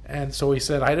 And so he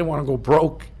said, I didn't want to go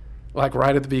broke like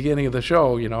right at the beginning of the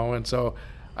show, and so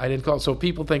I didn't call. So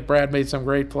people think Brad made some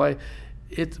great play.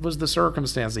 It was the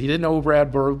circumstance. He didn't know who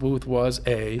Brad Booth was,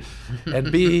 A.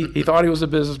 And B, he thought he was a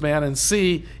businessman. And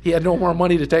C, he had no more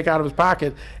money to take out of his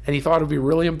pocket. And he thought it would be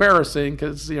really embarrassing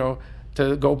because,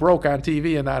 to go broke on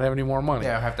TV and not have any more money.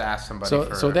 Yeah, I have to ask somebody.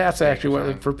 So that's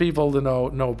actually what, for people to know.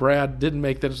 No, Brad didn't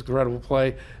make this incredible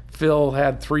play. Phil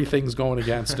had 3 things going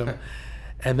against him.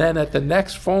 And then at the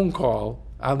next phone call,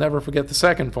 I'll never forget the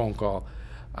second phone call.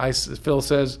 Phil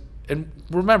says, and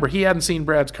remember, he hadn't seen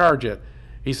Brad's card yet.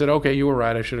 He said, okay, you were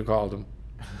right. I should have called him.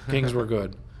 Kings were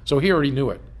good. So he already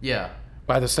knew it. Yeah.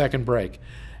 By the second break.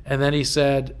 And then he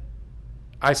said,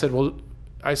 I used to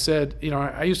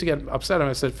get upset. And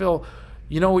I said, Phil,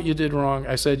 you know what you did wrong?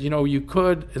 I said, you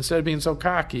could, instead of being so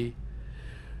cocky,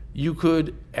 you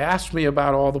could ask me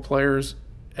about all the players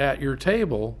at your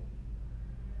table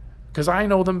because I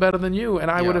know them better than you, and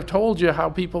I would have told you how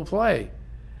people play.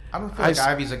 I don't feel like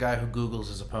Ivey's a guy who Googles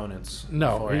his opponents.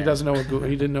 No, he doesn't know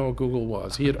he didn't know what Google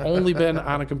was. He had only been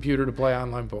on a computer to play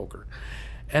online poker.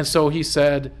 And so he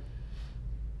said,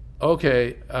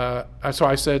 okay, so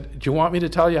I said, do you want me to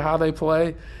tell you how they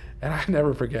play? And I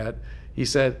never forget. He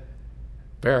said,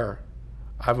 Bear,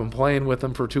 I've been playing with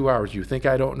them for 2 hours. You think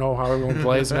I don't know how everyone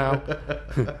plays now?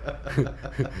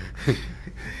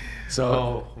 So,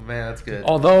 oh, man, that's good.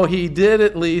 Although he did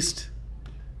at least,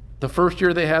 the first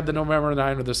year they had the November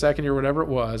 9 or the second year, whatever it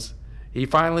was, he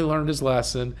finally learned his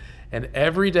lesson. And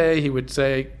every day he would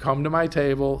say, come to my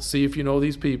table, see if you know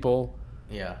these people.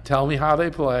 Yeah. Tell me how they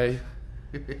play.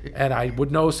 And I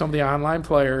would know some of the online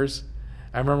players.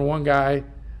 I remember one guy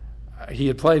he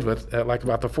had played with like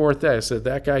about the 4th day. I said,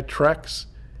 that guy Trex?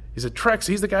 He said, Trex,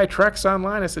 he's the guy Trex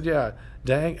online? I said, yeah.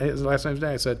 Dang, his last name's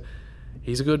Dang. I said,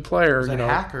 he's a good player. Was it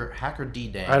Hacker D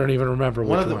Dang? I don't even remember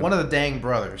one of the Dang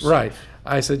brothers. Right.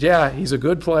 I said, yeah, he's a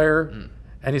good player.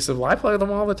 And he said, well, I play with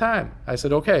him all the time. I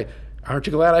said, okay, aren't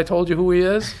you glad I told you who he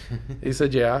is? He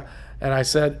said, yeah. And I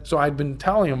said, so I'd been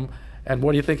telling him, and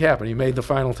what do you think happened? He made the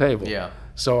final table. Yeah.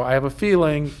 So I have a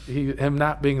feeling him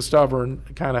not being stubborn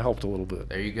kind of helped a little bit.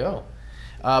 There you go.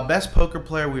 Best poker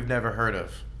player we've never heard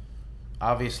of.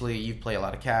 Obviously, you play a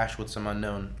lot of cash with some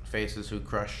unknown faces who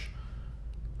crush.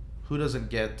 Who doesn't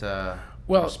get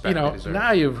respect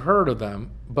now you've heard of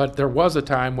them, but there was a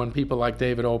time when people like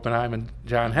David Oppenheim and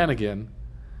John Hennigan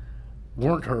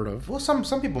weren't heard of. Well,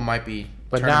 some people might be.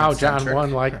 But now John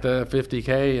won like the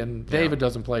 50K, and David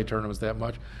doesn't play tournaments that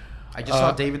much. I just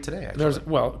saw David today, actually.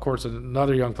 Of course,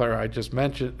 another young player I just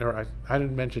mentioned, or I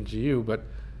didn't mention to you, but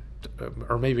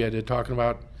or maybe I did, talking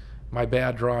about my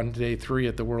bad draw on day 3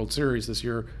 at the World Series this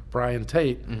year, Brian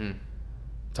Tate. Mm-hmm.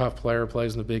 Tough player,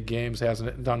 plays in the big games,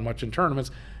 hasn't done much in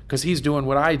tournaments, because he's doing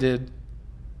what I did,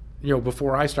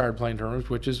 before I started playing tournaments,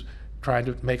 which is trying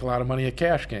to make a lot of money at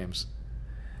cash games.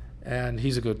 And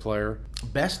he's a good player.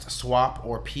 Best swap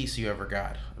or piece you ever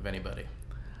got of anybody?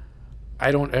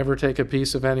 I don't ever take a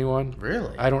piece of anyone.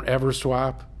 Really? I don't ever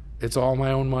swap. It's all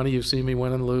my own money. You've seen me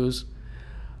win and lose.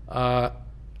 But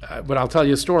I'll tell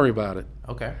you a story about it.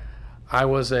 Okay. I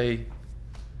was a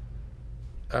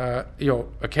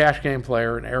cash game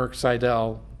player, and Eric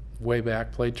Seidel, way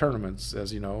back, played tournaments,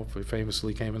 as you know,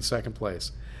 famously came in 2nd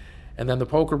place. And then the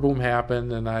poker boom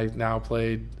happened, and I now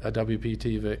played a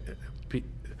WPT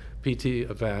PT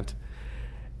event.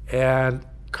 And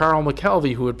Carl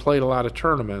McKelvey, who had played a lot of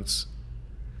tournaments,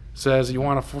 says, you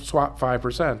want to swap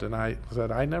 5%? And I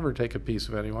said, I never take a piece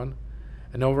of anyone,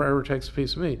 and no one ever takes a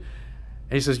piece of me.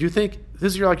 And he says, you think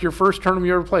this is your first tournament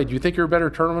you ever played? Do you think you're a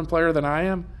better tournament player than I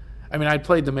am? I mean, I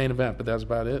played the main event, but that's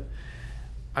about it.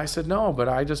 I said, no, but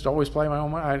I just always play my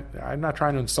own money. I'm not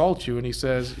trying to insult you. And he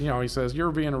says,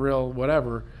 you're being a real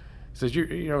whatever. He says,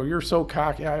 you're so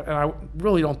cocky. And I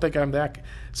really don't think I'm that.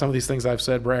 Some of these things I've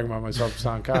said, bragging about myself,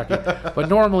 sound cocky. But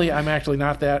normally I'm actually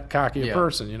not that cocky a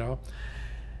person,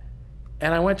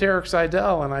 And I went to Eric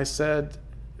Seidel and I said,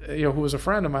 who was a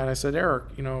friend of mine, I said, Eric,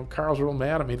 Carl's real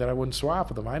mad at me that I wouldn't swap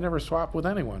with him. I never swap with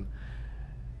anyone.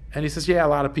 And he says, yeah, a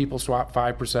lot of people swap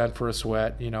 5% for a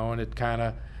sweat, and it kind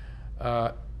of,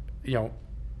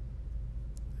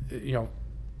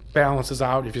 balances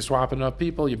out. If you swap enough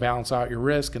people, you balance out your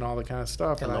risk and all that kind of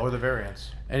stuff. And lower the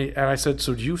variance. And I said,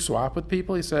 so do you swap with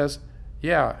people? He says,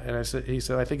 yeah. And he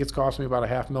said, I think it's cost me about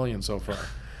 $500,000 so far.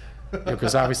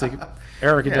 Because obviously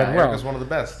Eric had done well. Eric is one of the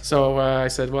best. So I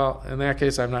said, well, in that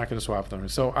case, I'm not going to swap with them.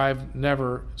 So I've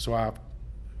never swapped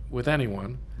with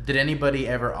anyone. Did anybody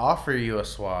ever offer you a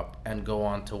swap and go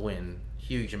on to win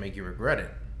huge and make you regret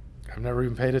it? I've never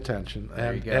even paid attention.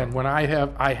 There you go. And when I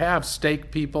have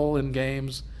staked people in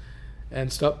games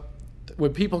and stuff,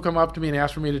 when people come up to me and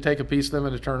ask for me to take a piece of them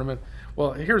in a tournament,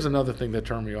 well, here's another thing that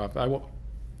turned me off.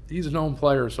 He's a known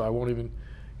player, so I won't even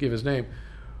give his name.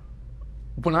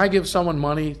 When I give someone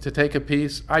money to take a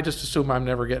piece, I just assume I'm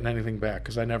never getting anything back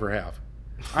because I never have.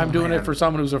 I'm doing it for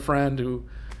someone who's a friend who,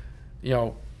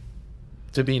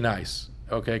 to be nice,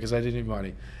 okay, because I didn't need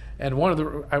money. And one of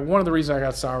the reasons I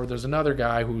got sour, there's another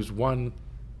guy who's won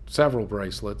several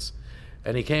bracelets,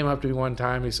 and he came up to me one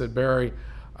time. He said, Barry,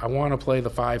 I want to play the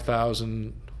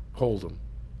 5,000 Hold'em.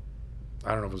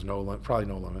 I don't know if it was no limit, probably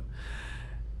no limit.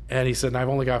 And he said, and I've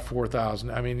only got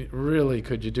 4,000. I mean, really,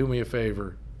 could you do me a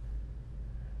favor?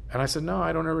 And I said, no,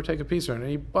 I don't ever take a piece of it. And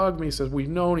he bugged me. He says, we've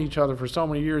known each other for so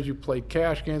many years. You played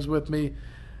cash games with me.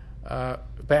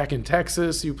 Back in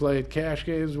Texas, you played cash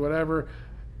games, whatever.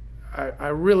 I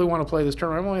really want to play this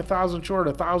tournament. I'm only 1,000 short.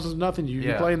 1,000's nothing.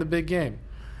 You play in the big game.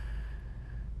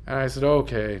 And I said,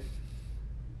 okay.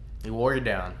 He wore you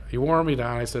down. He wore me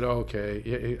down. I said,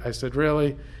 okay. I said,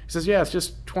 really? He says, yeah, it's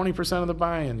just 20% of the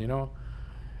buy-in,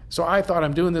 So I thought,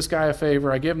 I'm doing this guy a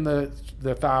favor. I give him the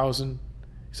 1,000.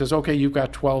 He says, okay, you've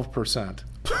got 12%.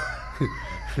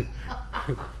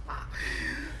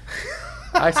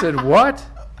 I said, what?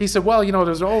 He said, well,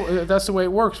 that's the way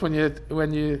it works when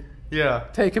you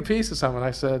take a piece of someone.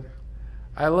 I said,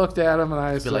 I looked at him and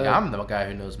I said, like, I'm the guy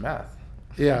who knows math.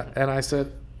 Yeah, and I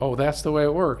said, oh, that's the way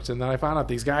it works. And then I found out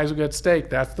these guys who get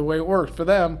staked, that's the way it works for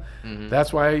them. Mm-hmm.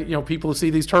 That's why, people who see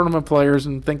these tournament players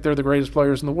and think they're the greatest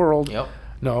players in the world. Yep.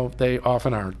 No, they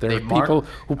often aren't. They're people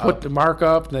who put the mark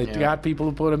up, and they got people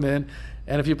who put them in.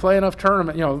 And if you play enough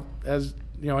tournament, as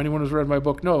anyone who's read my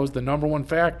book knows, the number one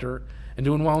factor in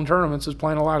doing well in tournaments is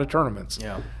playing a lot of tournaments.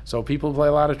 Yeah. So people who play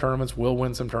a lot of tournaments will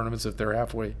win some tournaments if they're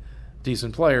halfway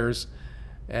decent players.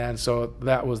 And so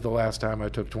that was the last time I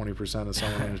took 20% of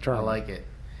someone in a tournament. I like it.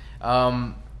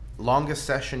 Longest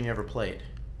session you ever played?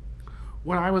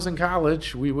 When I was in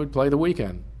college, we would play the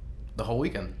weekend. The whole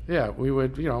weekend? Yeah, we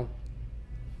would,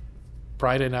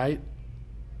 Friday night,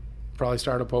 probably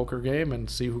start a poker game and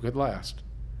see who could last.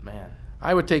 Man.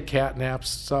 I would take cat naps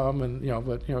some and,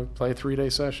 play a 3-day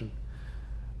session.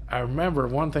 I remember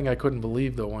one thing I couldn't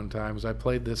believe, though, one time was I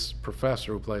played this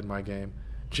professor who played my game,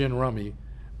 gin rummy.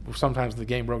 Sometimes the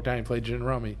game broke down, he played gin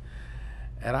rummy.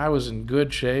 And I was in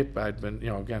good shape. I'd been,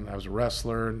 again, I was a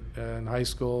wrestler in high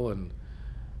school and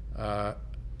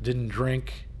didn't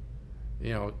drink,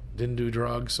 didn't do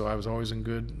drugs, so I was always in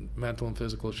good mental and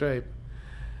physical shape.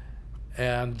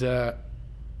 And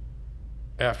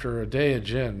after a day of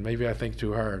gin, maybe I think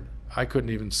too hard, I couldn't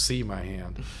even see my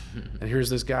hand. And here's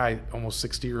this guy, almost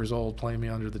 60 years old, playing me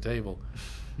under the table.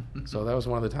 So that was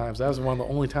one of the times. That was one of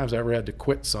the only times I ever had to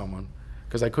quit someone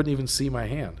because I couldn't even see my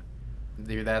hand.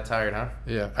 You're that tired, huh?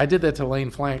 Yeah. I did that to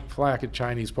Lane Flack at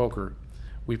Chinese Poker.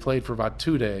 We played for about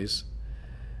 2 days.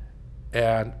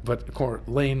 But of course,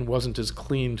 Lane wasn't as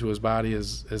clean to his body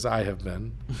as I have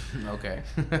been. Okay.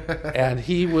 And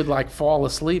he would fall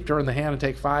asleep during the hand and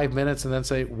take 5 minutes and then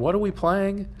say, "What are we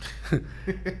playing?"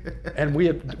 And we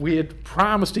had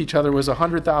promised each other it was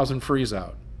 100,000 freeze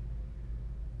out.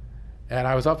 And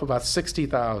I was up about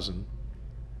 60,000,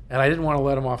 and I didn't want to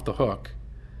let him off the hook.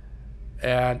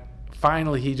 And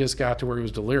finally, he just got to where he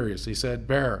was delirious. He said,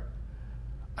 "Bear,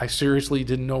 I seriously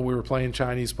didn't know we were playing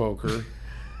Chinese poker."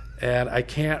 And I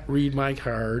can't read my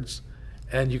cards.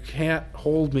 and you can't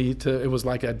hold me to, it was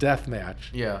like a death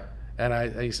match. Yeah.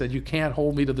 And he said, you can't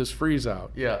hold me to this freeze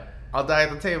out. Yeah. I'll die at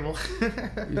the table.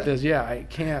 He says, yeah, I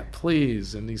can't,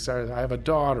 please. And he started, I have a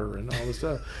daughter and all this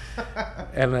stuff.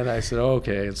 And then I said,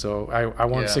 okay. And so I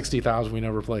won 60,000. We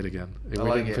never played again. We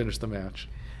didn't finish the match.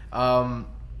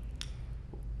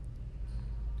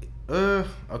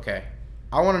 Okay.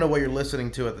 I want to know what you're listening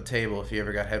to at the table if you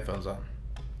ever got headphones on.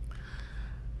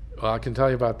 Well, I can tell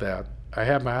you about that. I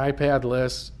had my iPad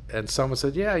list, and someone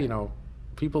said, yeah, you know,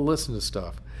 people listen to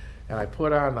stuff. And I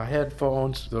put on the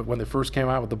headphones when they first came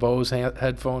out with the Bose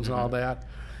headphones and all that.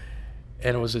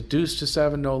 And it was a deuce to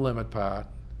 7 no limit pot.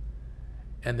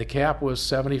 And the cap was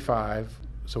 75.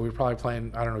 So we were probably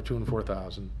playing, I don't know, 2 and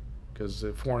 4,000. Because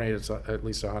at 4 and 8, it's at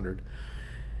least 100.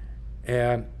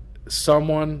 And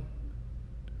someone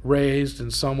raised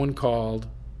and someone called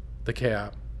the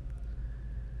cap.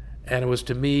 And it was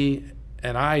to me,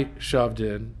 and I shoved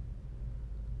in.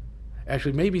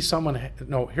 Actually, maybe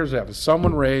no, here's what happened.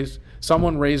 Someone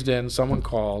raised in, someone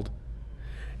called,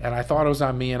 and I thought it was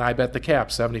on me, and I bet the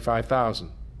cap, 75,000.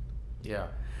 Yeah.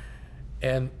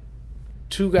 And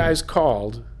 2 guys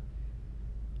called,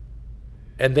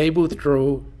 and they both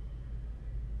drew,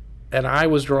 and I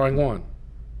was drawing 1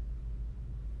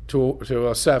 to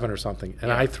a 7 or something.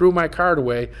 And I threw my card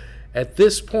away. At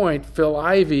this point, Phil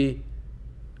Ivey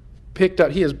picked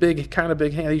up, he has kind of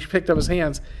big hands, he picked up his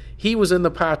hands. He was in the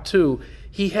pot too.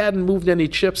 He hadn't moved any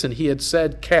chips and he had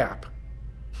said cap.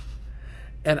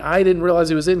 And I didn't realize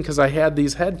he was in because I had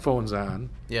these headphones on.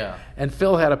 Yeah. And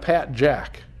Phil had a Pat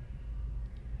Jack.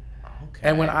 Okay.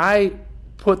 And when I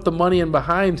put the money in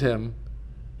behind him,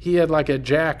 he had like a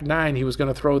Jack 9. He was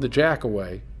going to throw the Jack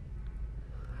away.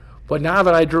 But now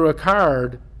that I drew a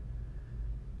card,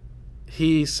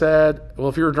 he said, well,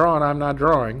 if you're drawing, I'm not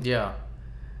drawing. Yeah.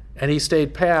 And he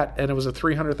stayed pat, and it was a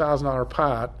 $300,000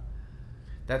 pot.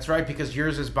 That's right, because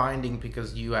yours is binding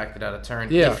because you acted out of turn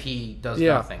Yeah. if he does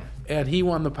nothing. And he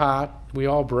won the pot. We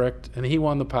all bricked, and he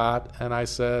won the pot. And I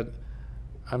said,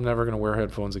 I'm never going to wear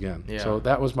headphones again. Yeah. So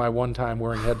that was my one time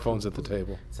wearing headphones at the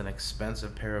table. It's an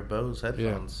expensive pair of Bose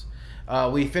headphones. Yeah.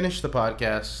 We finish the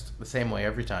podcast the same way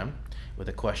every time, with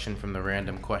a question from the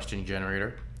random question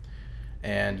generator.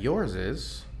 And yours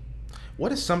is,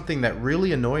 what is something that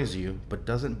really annoys you but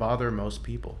doesn't bother most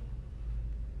people?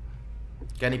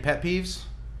 Got any pet peeves?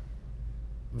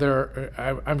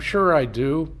 I'm sure I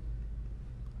do.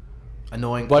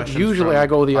 Annoying But questions usually from I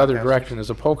go the other podcasters? direction. As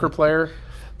a poker player,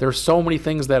 there's so many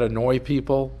things that annoy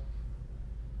people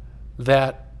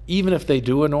that even if they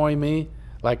do annoy me,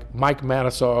 like Mike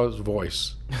Matusow's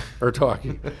voice or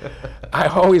talking, I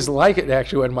always like it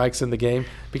actually when Mike's in the game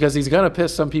because he's going to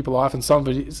piss some people off, and some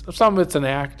of it's an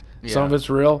act, some of it's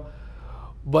real.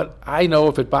 But I know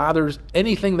if it bothers,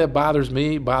 anything that bothers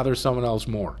me bothers someone else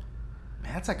more.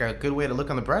 Man, that's like a good way to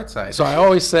look on the bright side. So I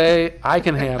always say, I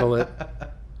can handle it.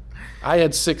 I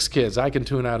had 6 kids. I can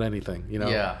tune out anything, you know?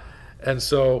 Yeah. And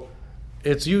so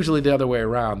it's usually the other way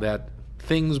around, that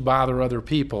things bother other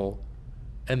people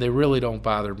and they really don't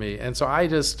bother me. And so I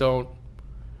just don't,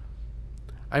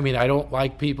 I don't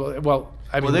like people. Well,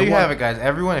 there you have it, guys.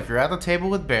 Everyone, if you're at the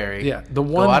table with Barry,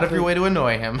 go out of your way to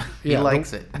annoy him. He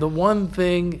likes it. The one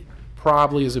thing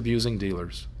probably is abusing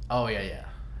dealers. Oh, yeah.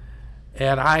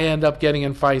 And I end up getting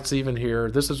in fights even here.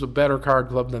 This is a better card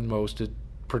club than most at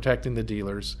protecting the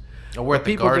dealers. Oh, we're at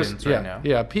the Gardens right now.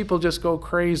 Yeah, people just go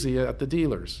crazy at the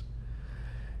dealers.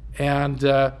 And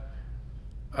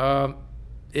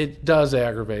it does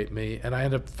aggravate me. And I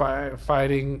end up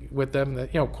fighting with them.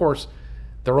 Of course,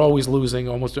 they're always losing,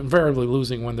 almost invariably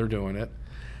losing when they're doing it.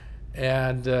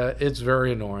 And it's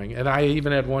very annoying. And I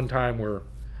even had one time where,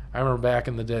 I remember back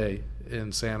in the day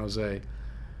in San Jose,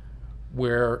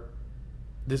 where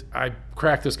I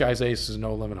cracked this guy's aces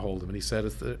no limit hold'em, and he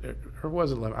said, or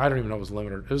was it limit? I don't even know if it was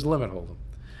limit, it was limit hold'em.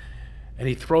 And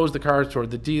he throws the cards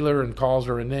toward the dealer and calls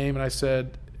her a name, and I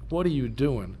said, what are you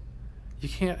doing? You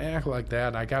can't act like that.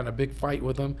 And I got in a big fight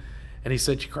with him, and he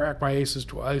said, she cracked my aces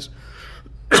twice.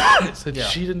 I said,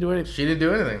 she didn't do anything. She didn't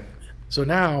do anything. So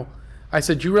now, I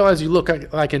said, you realize you look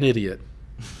like an idiot.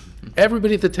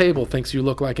 Everybody at the table thinks you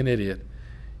look like an idiot.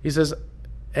 He says,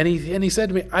 and he said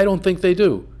to me, I don't think they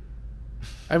do.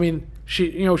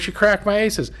 She cracked my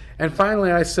aces. And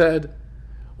finally I said,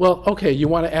 well, okay, you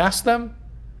want to ask them?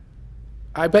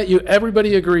 I bet you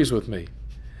everybody agrees with me.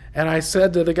 And I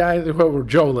said to the guy,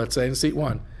 Joe, let's say, in seat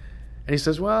 1. And he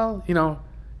says, well,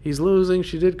 he's losing.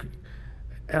 She did.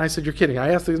 And I said, you're kidding. I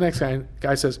asked the next guy.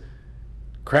 Guy says,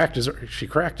 she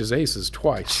cracked his aces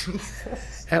twice.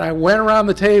 And I went around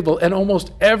the table, and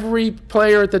almost every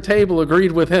player at the table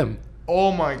agreed with him.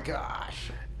 Oh, my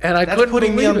gosh. And I That's couldn't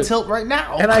putting me believe on it. tilt right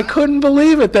now. And I couldn't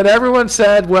believe it that everyone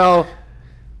said, well,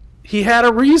 he had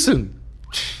a reason.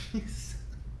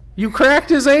 You cracked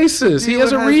his aces. He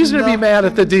has a reason to be mad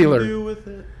at the dealer.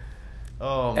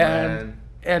 Oh, man.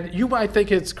 And you might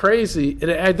think it's crazy.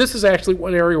 And this is actually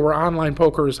one area where online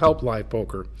poker has helped live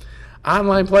poker.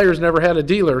 Online players never had a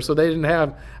dealer, so they didn't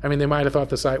have. I mean, they might have thought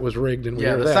the site was rigged, and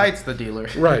the site's the dealer,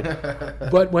 right?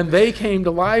 But when they came to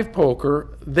live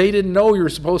poker, they didn't know you're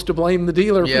supposed to blame the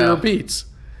dealer for your beats.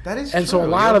 That is and true. So a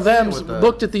lot of them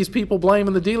looked at these people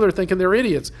blaming the dealer, thinking they're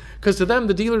idiots, because to them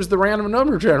the dealer's the random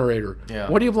number generator. Yeah.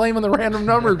 What are you blaming the random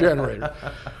number generator?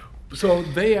 So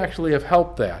they actually have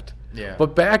helped that. Yeah.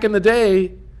 But back in the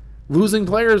day, losing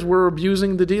players were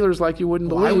abusing the dealers like you wouldn't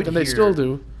believe, and they still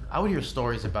do. I would hear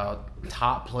stories about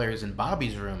top players in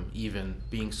Bobby's room even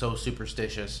being so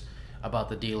superstitious about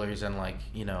the dealers and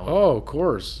Oh, of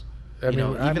course.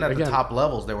 Even at the top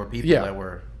levels, there were people that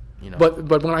were,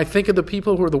 But when I think of the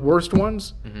people who are the worst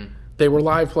ones, they were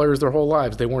live players their whole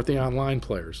lives. They weren't the online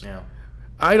players. Yeah.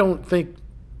 I don't think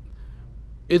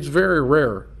it's very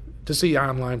rare to see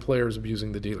online players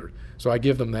abusing the dealer. So I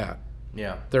give them that.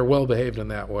 Yeah. They're well behaved in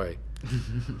that way.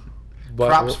 But,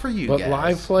 props for you, but guys.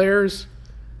 Live players,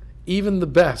 even the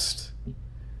best,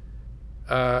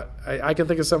 I can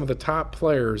think of some of the top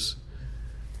players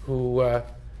who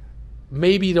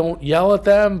maybe don't yell at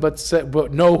them, but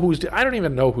know who's. I don't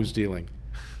even know who's dealing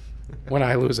when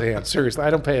I lose a hand. Seriously,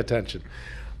 I don't pay attention.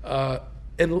 And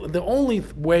the only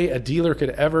way a dealer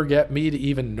could ever get me to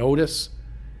even notice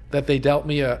that they dealt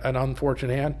me an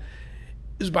unfortunate hand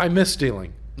is by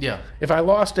misdealing. Yeah. If I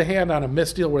lost a hand on a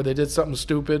misdeal where they did something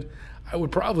stupid, I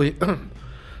would probably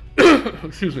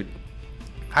excuse me.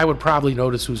 I would probably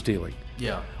notice who's dealing.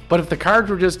 Yeah. But if the cards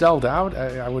were just dealt out,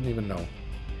 I wouldn't even know.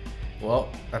 Well,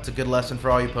 that's a good lesson for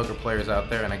all you poker players out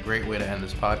there, and a great way to end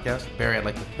this podcast. Barry, I'd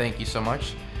like to thank you so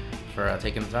much for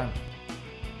taking the time.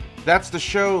 That's the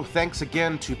show. Thanks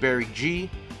again to Barry G.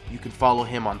 You can follow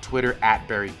him on Twitter at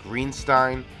Barry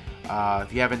Greenstein.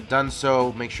 If you haven't done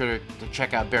so, make sure to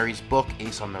check out Barry's book,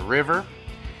 Ace on the River.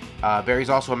 Barry's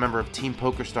also a member of Team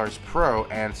PokerStars Pro,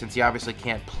 and since he obviously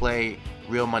can't play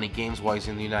real money games while he's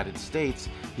in the United States,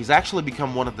 he's actually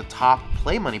become one of the top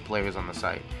play money players on the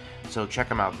site. So check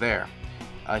him out there.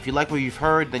 If you like what you've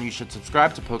heard, then you should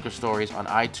subscribe to Poker Stories on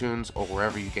iTunes or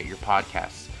wherever you get your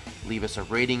podcasts. Leave us a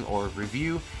rating or a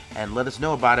review, and let us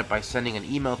know about it by sending an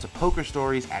email to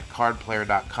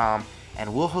pokerstories@cardplayer.com,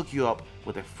 and we'll hook you up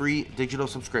with a free digital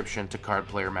subscription to Card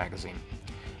Player magazine.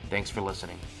 Thanks for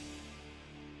listening.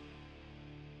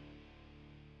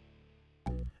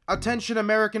 Attention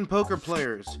American poker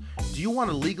players. Do you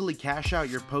want to legally cash out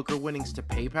your poker winnings to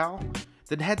PayPal?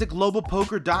 Then head to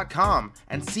globalpoker.com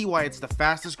and see why it's the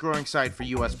fastest growing site for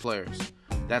US players.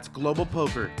 That's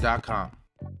globalpoker.com.